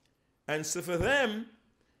 And so for them,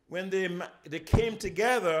 when they came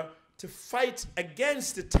together to fight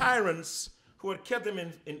against the tyrants who had kept them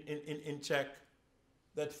in check,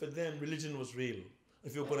 that for them religion was real.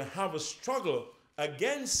 If you're going to have a struggle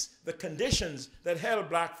against the conditions that held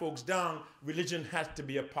black folks down, religion had to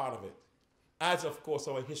be a part of it. As, of course,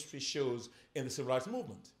 our history shows in the civil rights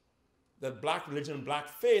movement, that black religion, black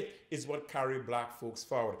faith is what carried black folks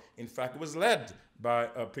forward. In fact, it was led by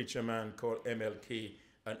a preacher man called MLK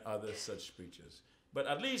and other such preachers. But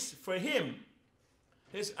at least for him,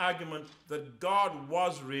 his argument that God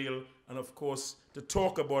was real, and of course, to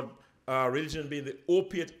talk about religion being the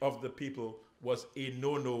opiate of the people was a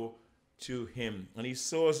no-no to him. And he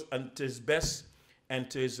saw, and to his best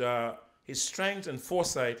and to his strength and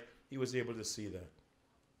foresight, he was able to see that.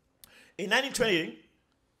 In 1920,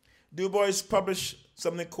 Du Bois published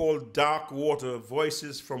something called Dark Water,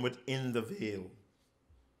 Voices from Within the Veil.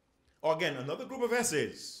 Or again, another group of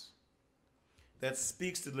essays that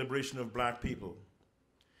speaks to the liberation of black people.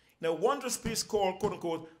 Now, wondrous piece called, quote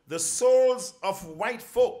unquote, The Souls of White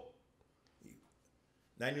Folk.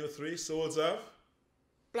 1903, Souls of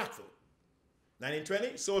Black Folk.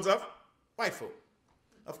 1920, Souls of White Folk.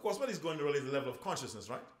 Of course, what is going to really is the level of consciousness,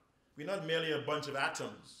 right? We're not merely a bunch of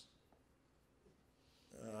atoms.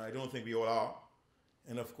 I don't think we all are.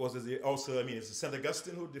 And of course, there's also, I mean, it's St.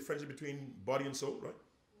 Augustine who differentiated between body and soul, right?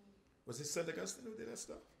 Was it St. Augustine who did that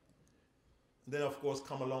stuff? And then, of course,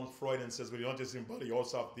 come along Freud and says, well, you're not just in body, you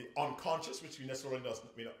also have the unconscious, which we necessarily doesn't,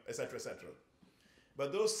 you know, et cetera, et cetera.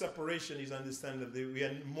 But those separation is understanding that we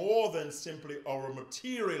are more than simply our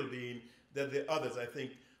material being, that the others. I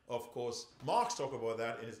think, of course, Marx talked about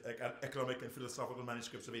that in his Economic and Philosophical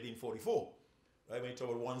Manuscripts of 1844, right? When he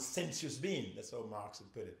talked about one sensuous being, that's how Marx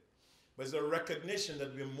had put it. But it's a recognition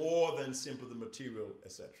that we're more than simply the material,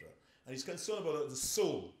 etc. And he's concerned about the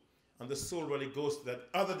soul. And the soul really goes to that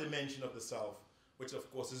other dimension of the self, which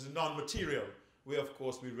of course is non-material, where of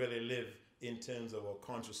course we really live in terms of our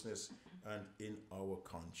consciousness and in our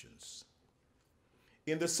conscience.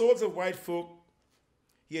 In The Souls of White Folk,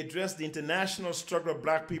 he addressed the international struggle of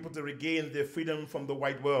black people to regain their freedom from the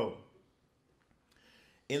white world.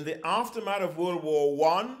 In the aftermath of World War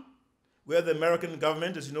I, where the American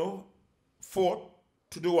government, as you know, fought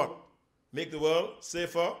to do what? Make the world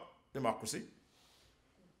safer democracy.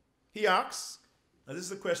 He asks, and this is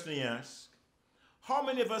the question he asks, how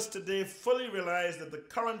many of us today fully realize that the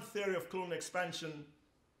current theory of colonial expansion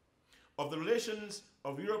of the relations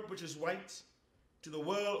of Europe, which is white, to the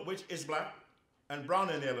world, which is black, and brown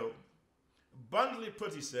and yellow, bluntly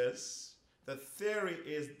put, he says, the theory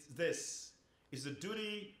is this, is the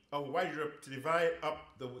duty of white Europe to divide up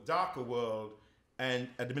the darker world and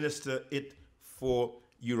administer it for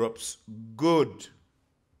Europe's good.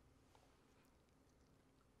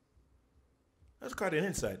 That's quite an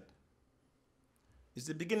insight. It's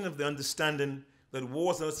the beginning of the understanding that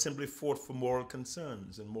wars are not simply fought for moral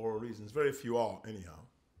concerns and moral reasons. Very few are, anyhow.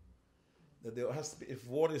 That there has to be, if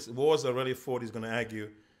wars are really fought, he's going to argue,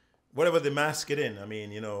 whatever they mask it in. I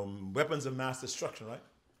mean, you know, weapons of mass destruction, right?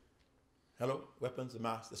 Hello? Weapons of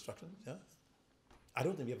mass destruction, yeah? I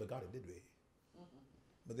don't think we ever got it, did we?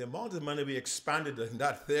 But the amount of money we expanded in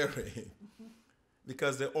that theory,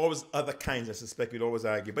 because there are always other kinds, I suspect we'd always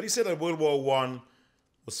argue. But he said that World War I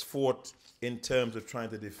was fought in terms of trying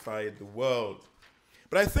to divide the world.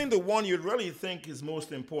 But I think the one you'd really think is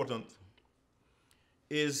most important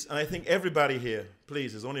is, and I think everybody here,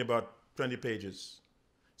 please, is only about 20 pages.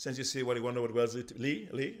 Since you see what you wonder what Wellesley,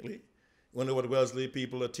 Lee? Wonder what Wellesley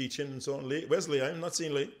people are teaching and so on. Lee, Wesley, I'm not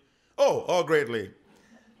seeing Lee. Oh, great, Lee.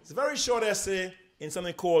 It's a very short essay in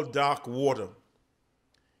something called Dark Water.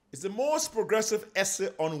 It's the most progressive essay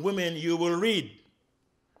on women you will read.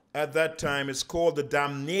 At that time, it's called The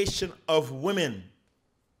Damnation of Women.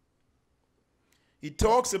 He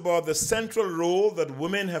talks about the central role that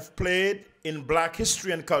women have played in black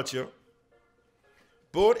history and culture,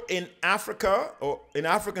 both in Africa, or in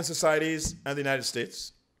African societies and the United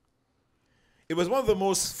States. It was one of the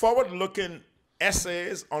most forward-looking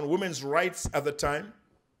essays on women's rights at the time.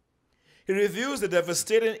 He reviews the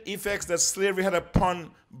devastating effects that slavery had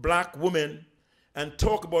upon black women and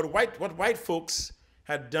talk about what white folks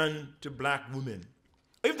had done to black women.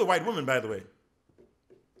 Even the white women, by the way.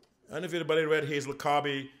 I don't know if anybody read Hazel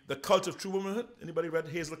Carby, The Cult of True Womanhood. Anybody read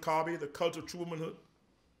Hazel Carby, The Cult of True Womanhood?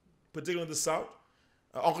 Particularly in the South.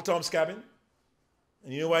 Uncle Tom's Cabin.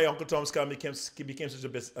 And you know why Uncle Tom's Cabin became such a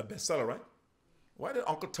bestseller, right? Why did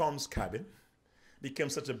Uncle Tom's Cabin become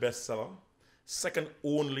such a bestseller? Second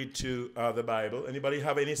only to the Bible. Anybody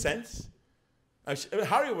have any sense?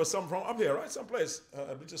 Harry was from up here, right? Someplace.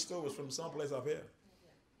 Bridget Stowe was from someplace up here.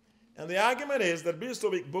 And the argument is that Bridget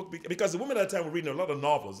Stowe book, because the women at the time were reading a lot of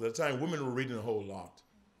novels. At the time, women were reading a whole lot.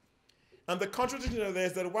 And the contradiction of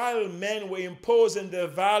this is that while men were imposing their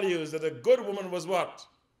values, that a good woman was what?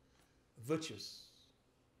 Virtuous,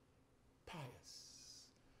 pious,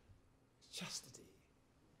 chastity.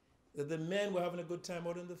 That the men were having a good time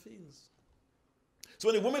out in the fields. So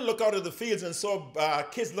when the women look out of the fields and saw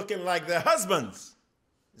kids looking like their husbands,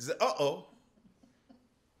 they said, uh-oh.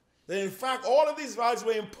 That in fact, all of these values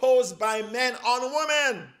were imposed by men on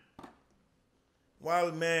women,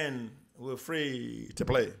 while men were free to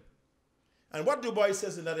play. And what Du Bois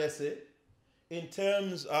says in that essay, in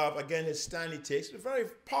terms of, again, his stand he takes, a very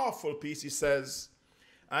powerful piece, he says,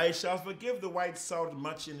 I shall forgive the white South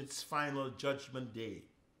much in its final judgment day.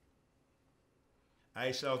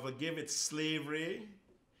 I shall forgive its slavery,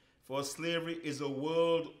 for slavery is a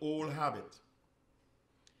world-old habit.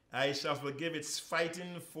 I shall forgive its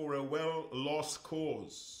fighting for a well-lost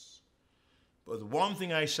cause. But one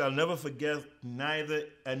thing I shall never forget, I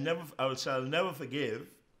shall never forgive,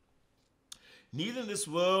 neither in this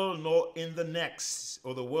world nor in the next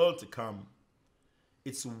or the world to come,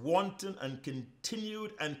 its wanton and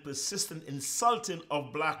continued and persistent insulting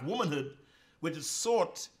of black womanhood, which is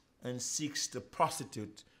sought and seeks to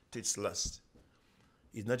prostitute to its lust.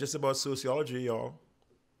 It's not just about sociology, y'all.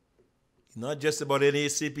 It's not just about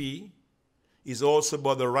NAACP. It's also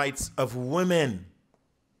about the rights of women.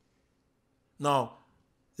 Now,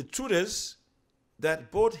 the truth is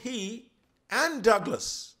that both he and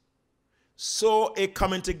Douglas saw a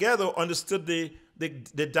coming together, understood the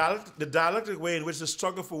dialectic way in which the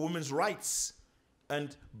struggle for women's rights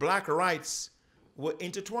and black rights were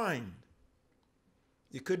intertwined.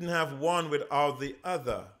 You couldn't have one without the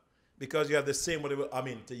other, because you have the same,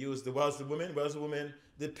 to use the Wellesley women,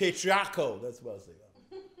 the patriarchal, that's Wellesley,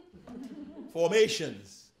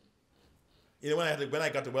 formations. You know, when I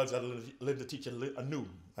got to Wellesley, I had to learn to teach anew.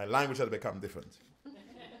 My language had to become different.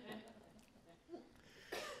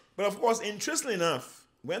 But of course, interestingly enough,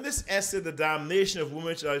 when this essay, The Damnation of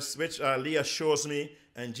Women, which Leah shows me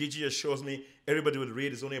and Gigi assures me everybody would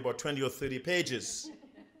read, is only about 20 or 30 pages.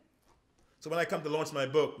 So when I come to launch my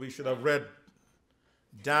book, we should have read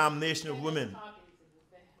Damnation of Women.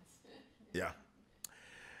 Yeah.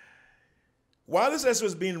 While this essay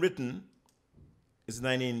was being written, it's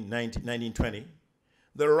 1920,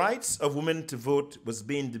 the rights of women to vote was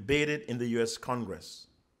being debated in the U.S. Congress.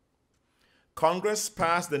 Congress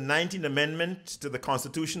passed the 19th Amendment to the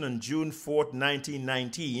Constitution on June 4,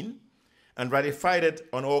 1919, and ratified it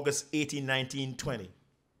on August 18, 1920.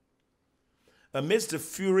 Amidst the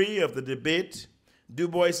fury of the debate, Du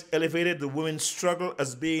Bois elevated the women's struggle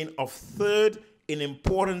as being of third in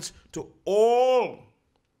importance to all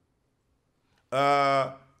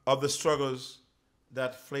of the struggles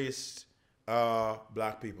that faced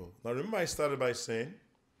black people. Now remember, I started by saying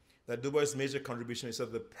that Du Bois' major contribution is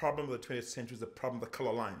that the problem of the 20th century is the problem of the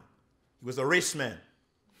color line. He was a race man.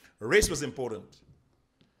 Race was important.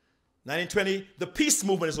 1920, the peace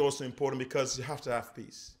movement is also important because you have to have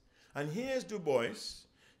peace. And here's Du Bois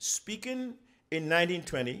speaking in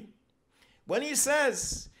 1920 when he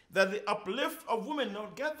says that the uplift of women, now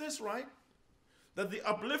get this right, that the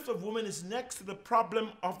uplift of women is next to the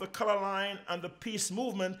problem of the color line and the peace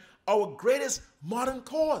movement, our greatest modern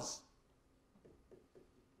cause.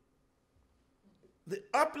 The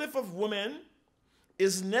uplift of women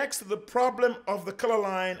is next to the problem of the color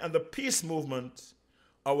line and the peace movement,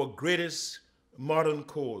 our greatest modern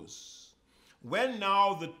cause. When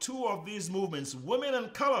now the two of these movements, women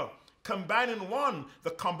and color, combine in one,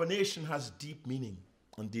 the combination has deep meaning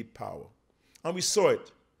and deep power. And we saw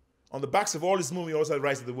it. On the backs of all this movement, he also had the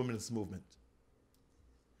rise of the women's movement.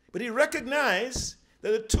 But he recognized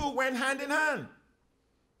that the two went hand in hand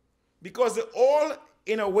because they all,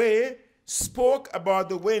 in a way, spoke about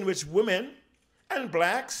the way in which women and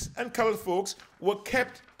blacks and colored folks were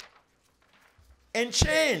kept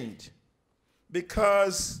enchained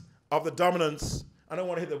because of the dominance. I don't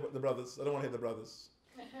want to hit the brothers. I don't want to hit the brothers.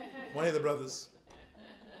 I want to hit the brothers.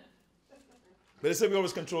 But they said we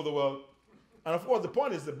always control the world. And of course, the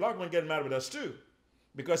point is the black men get mad with us too,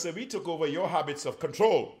 because we took over your habits of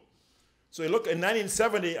control. So you look in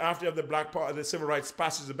 1970, after the civil rights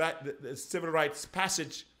passage, the civil rights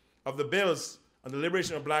passage of the bills on the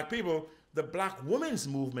liberation of black people, the black women's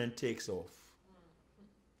movement takes off.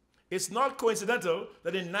 It's not coincidental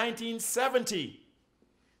that in 1970,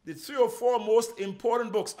 the 3 or 4 most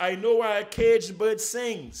important books, I Know Why a Caged Bird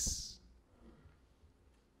Sings.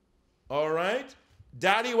 All right?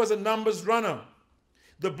 Daddy Was a Numbers Runner.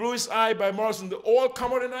 The Bluest Eye by Morrison, they all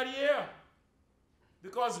come out in that year.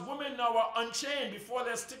 Because women now are unchained before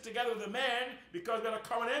they stick together with the man because they're a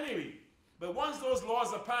common enemy. But once those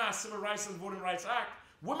laws are passed, Civil Rights and Voting Rights Act,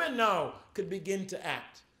 women now could begin to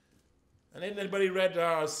act. And anybody read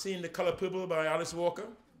Seen the Color Purple by Alice Walker?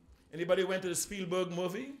 Anybody went to the Spielberg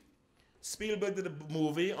movie? Spielberg did a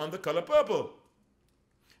movie on the color purple.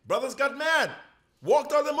 Brothers got mad,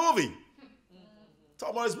 walked out of the movie.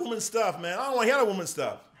 Talking about this woman stuff, man. I don't want to hear that woman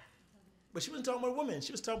stuff. But she wasn't talking about women.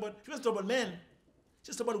 She wasn't talking about men. She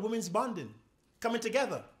was talking about women's bonding, coming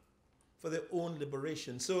together for their own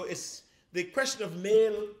liberation. So it's the question of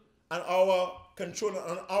male and our control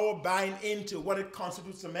and our buying into what it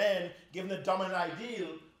constitutes a man, given the dominant ideal,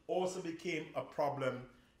 also became a problem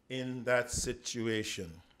in that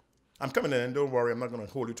situation. I'm coming in, and don't worry, I'm not going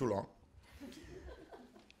to hold you too long.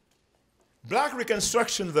 Black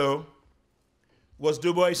Reconstruction, though, was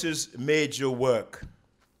Du Bois's major work.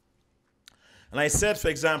 And I said, for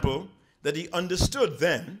example, that he understood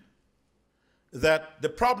then that the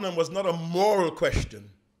problem was not a moral question.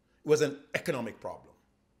 was an economic problem.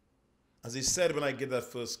 As he said when I gave that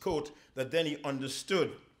first quote, that then he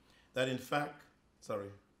understood that in fact,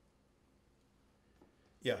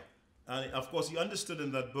 and of course he understood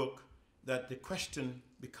in that book that the question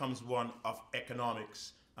becomes one of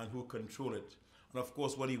economics and who control it. And of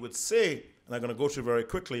course what he would say, and I'm going to go through very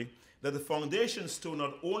quickly, that the foundation stone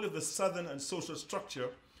not only of the southern and social structure,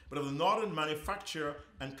 but of the northern manufacture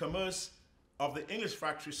and commerce of the English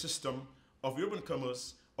factory system, of urban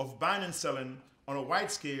commerce, of buying and selling on a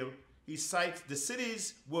wide scale. He cites the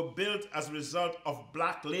cities were built as a result of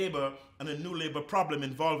black labor, and a new labor problem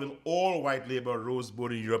involving all white labor arose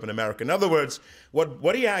both in Europe and America. In other words,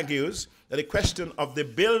 what he argues, that the question of the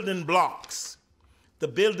building blocks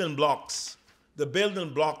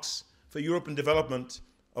for European development,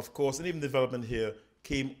 of course, and even development here,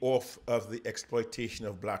 came off of the exploitation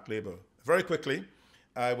of black labor. Very quickly,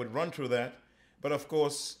 I would run through that. But of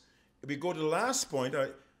course, if we go to the last point,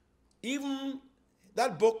 even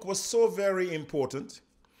that book was so very important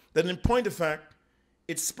that in point of fact,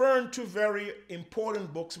 it spurned two very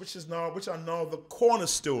important books which are now the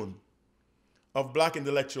cornerstone of black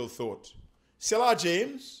intellectual thought. C.L.R.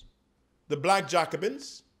 James, The Black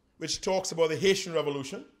Jacobins, which talks about the Haitian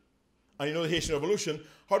Revolution. And you know the Haitian Revolution.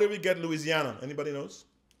 How did we get Louisiana? Anybody knows?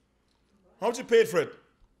 How much you paid for it?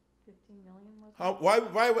 15 million.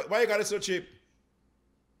 Why you got it so cheap?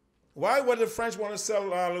 Why would the French want to sell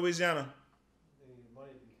Louisiana? They needed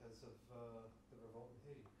money because of the revolt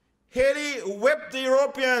in Haiti. Haiti whipped the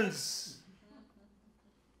Europeans.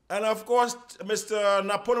 And of course, Mr.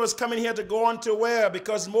 Napoleon was coming here to go on to where?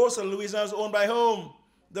 Because most of Louisiana was owned by whom?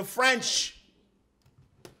 The French.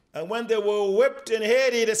 And when they were whipped in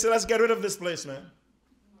Haiti, they said, let's get rid of this place, man.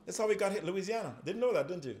 That's how we got hit Louisiana. Didn't know that,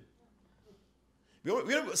 didn't you?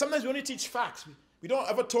 Sometimes we only teach facts. We don't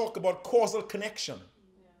ever talk about causal connection.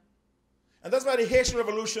 And that's why the Haitian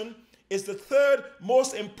Revolution is the third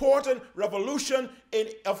most important revolution in,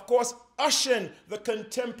 of course, ushering the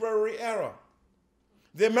contemporary era.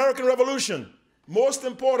 The American Revolution, most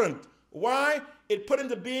important. Why? It put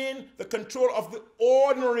into being the control of the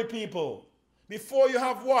ordinary people. Before you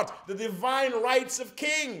have what? The divine rights of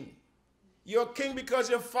king. You're king because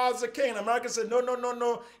your father's a king. And America said, no, no, no,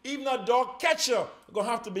 no. Even a dog catcher is going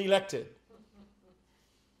to have to be elected.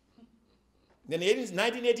 Then in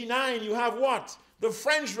 1989, you have what? The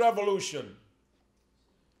French Revolution.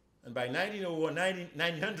 And by 1901,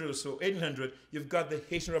 1900 or so, 1800, you've got the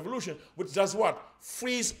Haitian Revolution, which does what?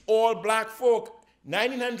 Frees all black folk.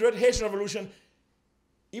 1900, Haitian Revolution,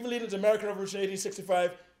 even leading to the American Revolution,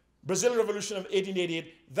 1865, Brazilian Revolution of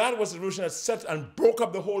 1888, that was the revolution that set and broke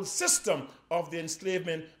up the whole system of the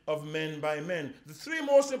enslavement of men by men. The three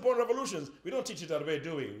most important revolutions, we don't teach it that way,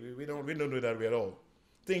 do we? We don't do it that way at all.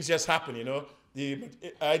 Things just happen, you know. The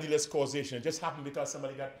idealist causation, it just happened because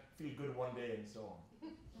somebody got feel good one day and so on.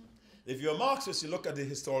 If you're a Marxist, you look at the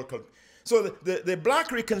historical. So the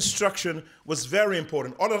black reconstruction was very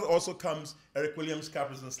important. Also comes Eric Williams'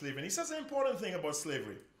 Capitalism and Slavery. And he says an important thing about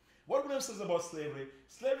slavery. What Williams says about slavery,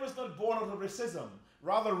 slavery was not born out of racism.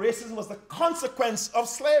 Rather, racism was the consequence of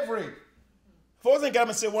slavery. Suppose the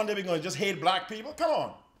government say one day we're going to just hate black people. Come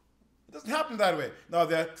on. It doesn't happen that way. Now,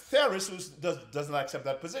 there are theorists who doesn't accept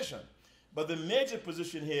that position. But the major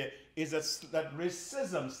position here is that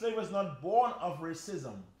racism, slavery was not born of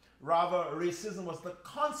racism. Rather, racism was the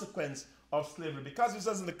consequence of slavery. Because it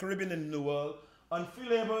says in the Caribbean and the New World, unfree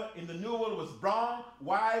labor in the New World was brown,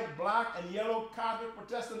 white, black, and yellow, Catholic,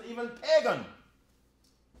 Protestant, even pagan.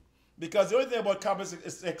 Because the only thing about capitalism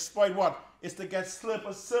is to exploit what? Is to get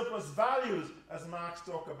surplus values, as Marx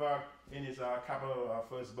talked about in his Capital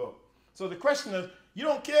first book. So the question is, you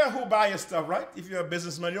don't care who buys your stuff, right? If you're a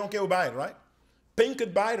businessman, you don't care who buys it, right? Pink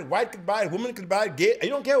could buy it, white could buy it, woman could buy it, gay. You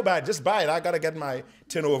don't care who buys it, just buy it. I got to get my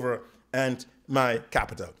turnover and my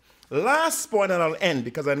capital. Last point, and I'll end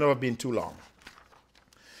because I know I've been too long.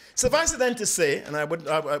 Suffice it then to say, and I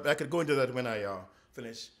could go into that when I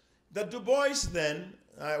finish, that Du Bois then,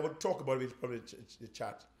 I would talk about it probably in the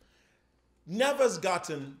chat, never has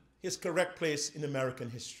gotten his correct place in American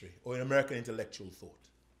history or in American intellectual thought.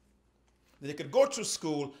 They could go through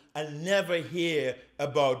school and never hear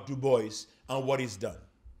about Du Bois and what he's done.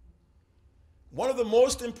 One of the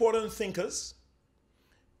most important thinkers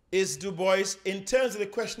is Du Bois in terms of the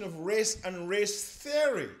question of race and race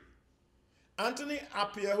theory. Anthony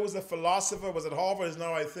Appiah, who was a philosopher, was at Harvard, is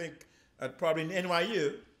now, I think, at probably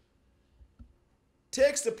NYU,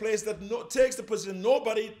 takes the position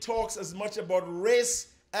nobody talks as much about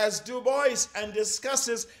race as Du Bois and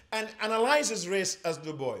discusses and analyzes race as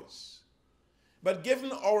Du Bois. But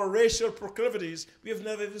given our racial proclivities, we have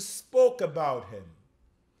never even spoke about him.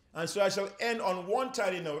 And so I shall end on one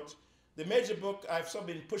tiny note. The major book I've sort of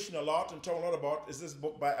been pushing a lot and talking a lot about is this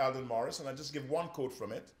book by Alden Morris, and I'll just give one quote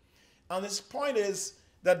from it. And his point is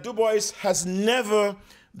that Du Bois has never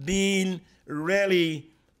been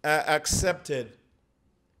really accepted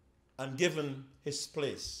and given his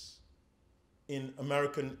place in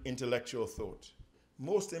American intellectual thought.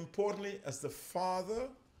 Most importantly, as the father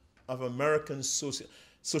of American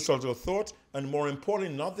sociological thought, and more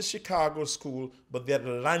importantly, not the Chicago school, but the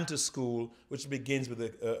Atlanta school, which begins with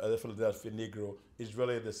the Philadelphia Negro, is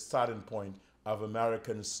really the starting point of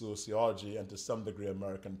American sociology and to some degree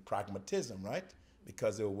American pragmatism, right?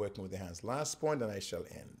 Because they were working with their hands. Last point, and I shall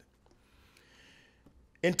end.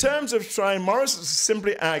 In terms of trying, Morris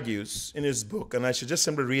simply argues in his book, and I should just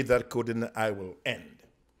simply read that quote and I will end.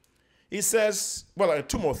 He says, well,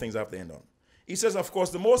 two more things I have to end on. He says, of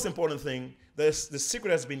course, the most important thing, the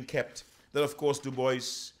secret has been kept, that, of course, Du Bois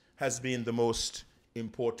has been the most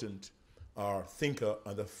important thinker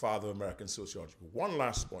and the father of American sociology. One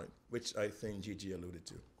last point, which I think Gigi alluded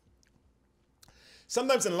to.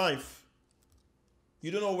 Sometimes in life,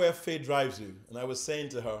 you don't know where fate drives you. And I was saying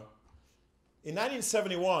to her, in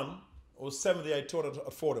 1971 or 70, I taught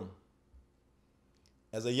at Fordham.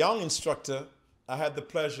 As a young instructor, I had the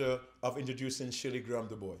pleasure of introducing Shirley Graham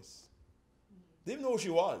Du Bois. Didn't know who she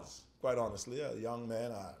was, quite honestly. A young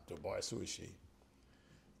man, Du Bois, who is she?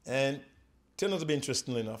 And turned out to be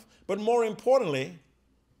interesting enough. But more importantly,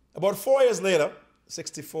 about 4 years later,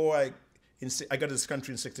 64, I got to this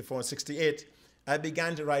country in 64 and 68, I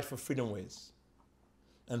began to write for Freedom Ways.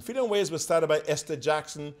 And Freedom Ways was started by Esther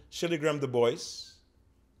Jackson, Shirley Graham Du Bois,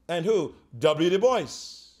 and who? W. Du Bois.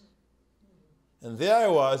 And there I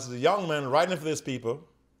was, a young man writing for these people,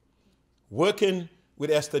 working with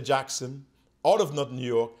Esther Jackson, out of North New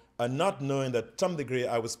York, and not knowing that to some degree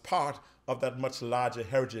I was part of that much larger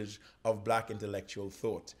heritage of black intellectual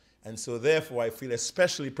thought. And so therefore I feel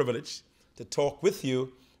especially privileged to talk with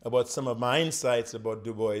you about some of my insights about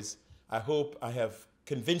Du Bois. I hope I have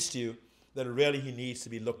convinced you that really he needs to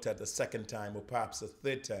be looked at a second time or perhaps a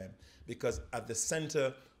third time, because at the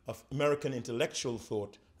center of American intellectual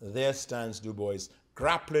thought, there stands Du Bois,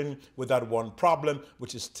 grappling with that one problem,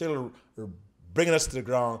 which is still bringing us to the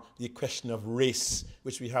ground, the question of race,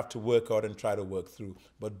 which we have to work out and try to work through.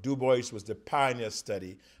 But Du Bois was the pioneer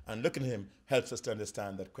study, and looking at him helps us to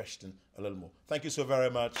understand that question a little more. Thank you so very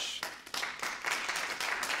much.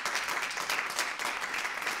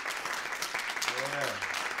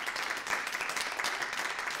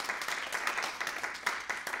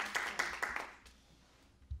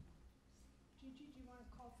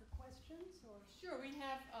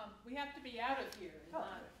 We have to be out of here in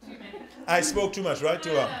not too many. I spoke too much, right?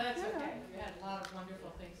 Too long. No, that's okay. We had a lot of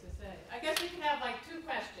wonderful things to say. I guess we can have like 2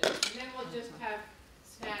 questions, and then we'll just have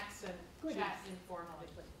snacks and chat informally.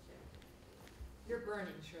 You're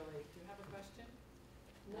burning, Shirley. Do you have a question?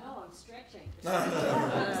 No, I'm stretching.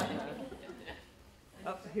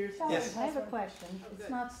 Yes. I have a question. It's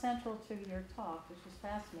not central to your talk, which is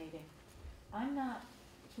fascinating. I'm not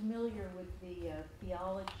familiar with the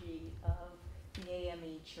theology of the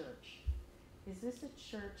AME church. Is this a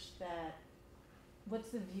church that,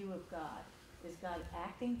 what's the view of God? Is God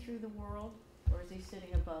acting through the world, or is he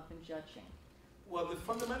sitting above and judging? Well, the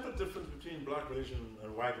fundamental difference between black religion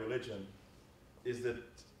and white religion is that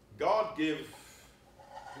God gave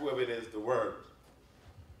whoever it is the word,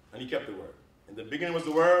 and he kept the word. In the beginning was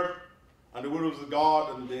the word, and the word was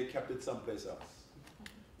God, and they kept it someplace else.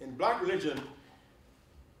 In black religion,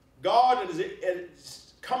 God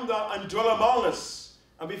has come down and dwell among us,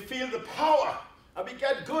 and we feel the power, and we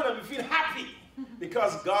get good, and we feel happy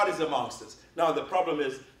because God is amongst us. Now the problem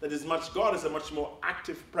is that God is a much more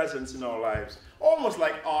active presence in our lives, almost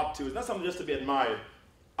like art too. It's not something just to be admired.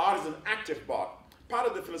 Art is an active part. Part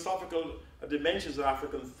of the philosophical dimensions of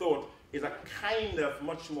African thought is a kind of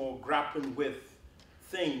much more grappling with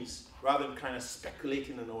things rather than kind of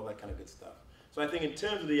speculating and all that kind of good stuff. So I think in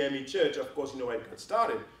terms of the AME church, of course, you know where it got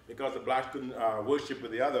started, because the blacks couldn't worship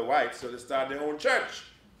with the other whites, so they started their own church.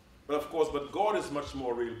 But of course, but God is much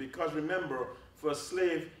more real, because remember, for a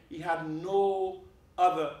slave, he had no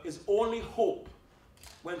other, his only hope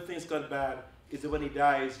when things got bad is that when he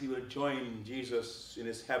dies, he will join Jesus in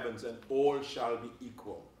his heavens and all shall be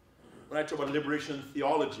equal. When I talk about liberation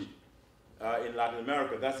theology in Latin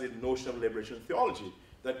America, that's the notion of liberation theology,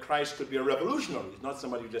 that Christ could be a revolutionary, not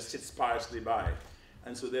somebody who just sits piously by.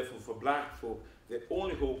 And so therefore for black folk, the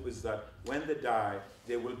only hope is that when they die,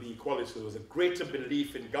 there will be equality. So there was a greater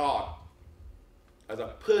belief in God as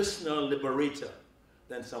a personal liberator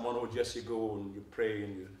than someone who just you go and you pray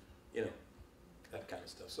and you know, that kind of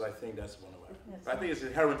stuff. So I think that's one of our, I think it's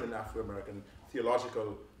inherent in Afro-American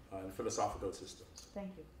theological and philosophical systems.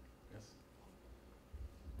 Thank you. Yes.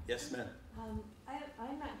 Yes, ma'am.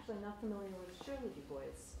 I'm actually not familiar with Shirley Du Bois,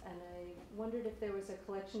 and I wondered if there was a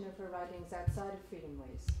collection of her writings outside of Freedom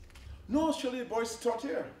Ways. No, Shirley Du Bois taught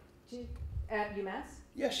here. At UMass?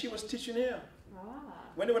 Yes, she was teaching here. Ah.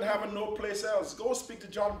 When they would have her no place else, go speak to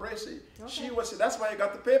John Bracey. Okay. That's why you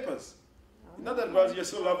got the papers. Oh. Not that because you're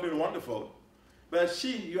so lovely and wonderful, but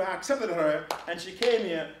you accepted her, and she came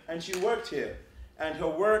here, and she worked here. And her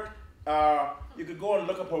work, you could go and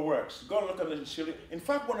look up her works. Go and look at it, Shirley. In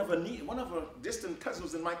fact, one of her distant cousins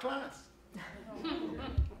was in my class.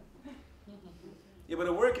 Yeah, but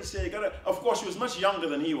the work is here, of course, she was much younger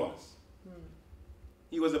than he was.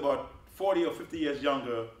 He was about 40 or 50 years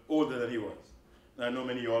older than he was. And I know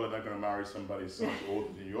many of y'all are not going to marry somebody so much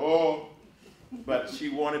older than you all, but she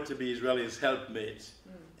wanted to be Israeli's helpmate,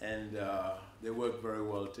 and they worked very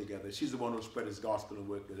well together. She's the one who spread his gospel and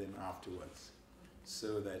worked with him afterwards.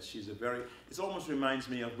 So that she's it almost reminds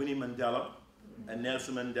me of Winnie Mandela and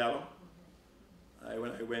Nelson Mandela. I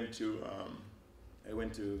went to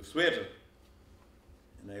Soweto,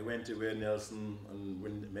 and I went to where Nelson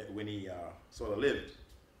and Winnie sort of lived.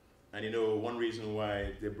 And you know, one reason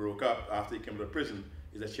why they broke up after he came to prison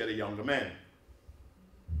is that she had a younger man.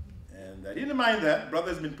 And I didn't mind that.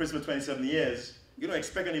 Brother's been in prison for 27 years. You don't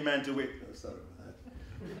expect any man to wait. Oh, sorry about that.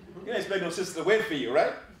 You don't expect no sister to wait for you,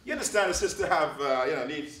 right? You understand a sister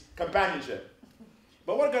needs companionship.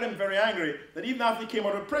 But what got him very angry, that even after he came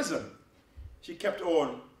out of prison, she kept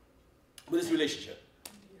on with this relationship.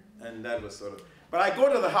 And that was sort of... But I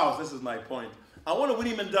go to the house, this is my point. I want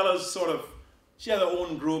Winnie Mandela's she had her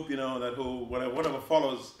own group, that whole, whatever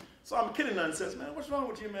follows. So I'm kidding her and says, man, what's wrong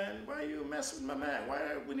with you, man? Why you mess with my man?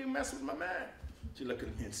 Why would you mess with my man? She looked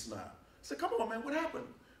at me and smiled. I said, come on, man, what happened?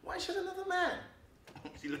 Why should another man?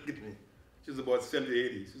 She looked at me. She was about 70,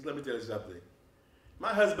 80. She said, let me tell you something.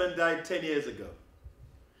 My husband died 10 years ago.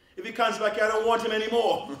 If he comes back here, I don't want him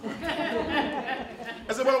anymore. I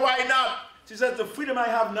said, well, why not? She said, the freedom I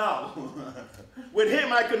have now. With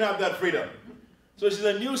him, I couldn't have that freedom. So she's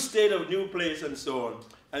a new state, of new place, and so on.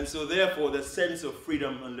 And so therefore, the sense of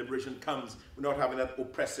freedom and liberation comes without having that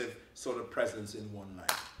oppressive sort of presence in one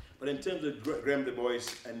life. But in terms of Graham Du Bois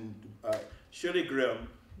and Shirley Graham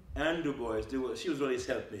and Du Bois, she was really his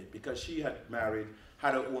helpmate because she had married,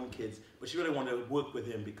 had her own kids, but she really wanted to work with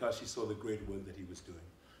him because she saw the great work that he was doing.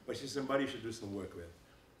 But she's somebody you should do some work with.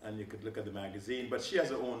 And you could look at the magazine, but she has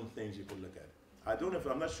her own things you could look at.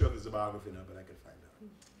 I'm not sure if there's a biography now, but I could find out.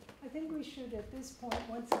 I think we should, at this point,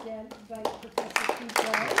 once again, invite Professor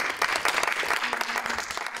Cudjoe.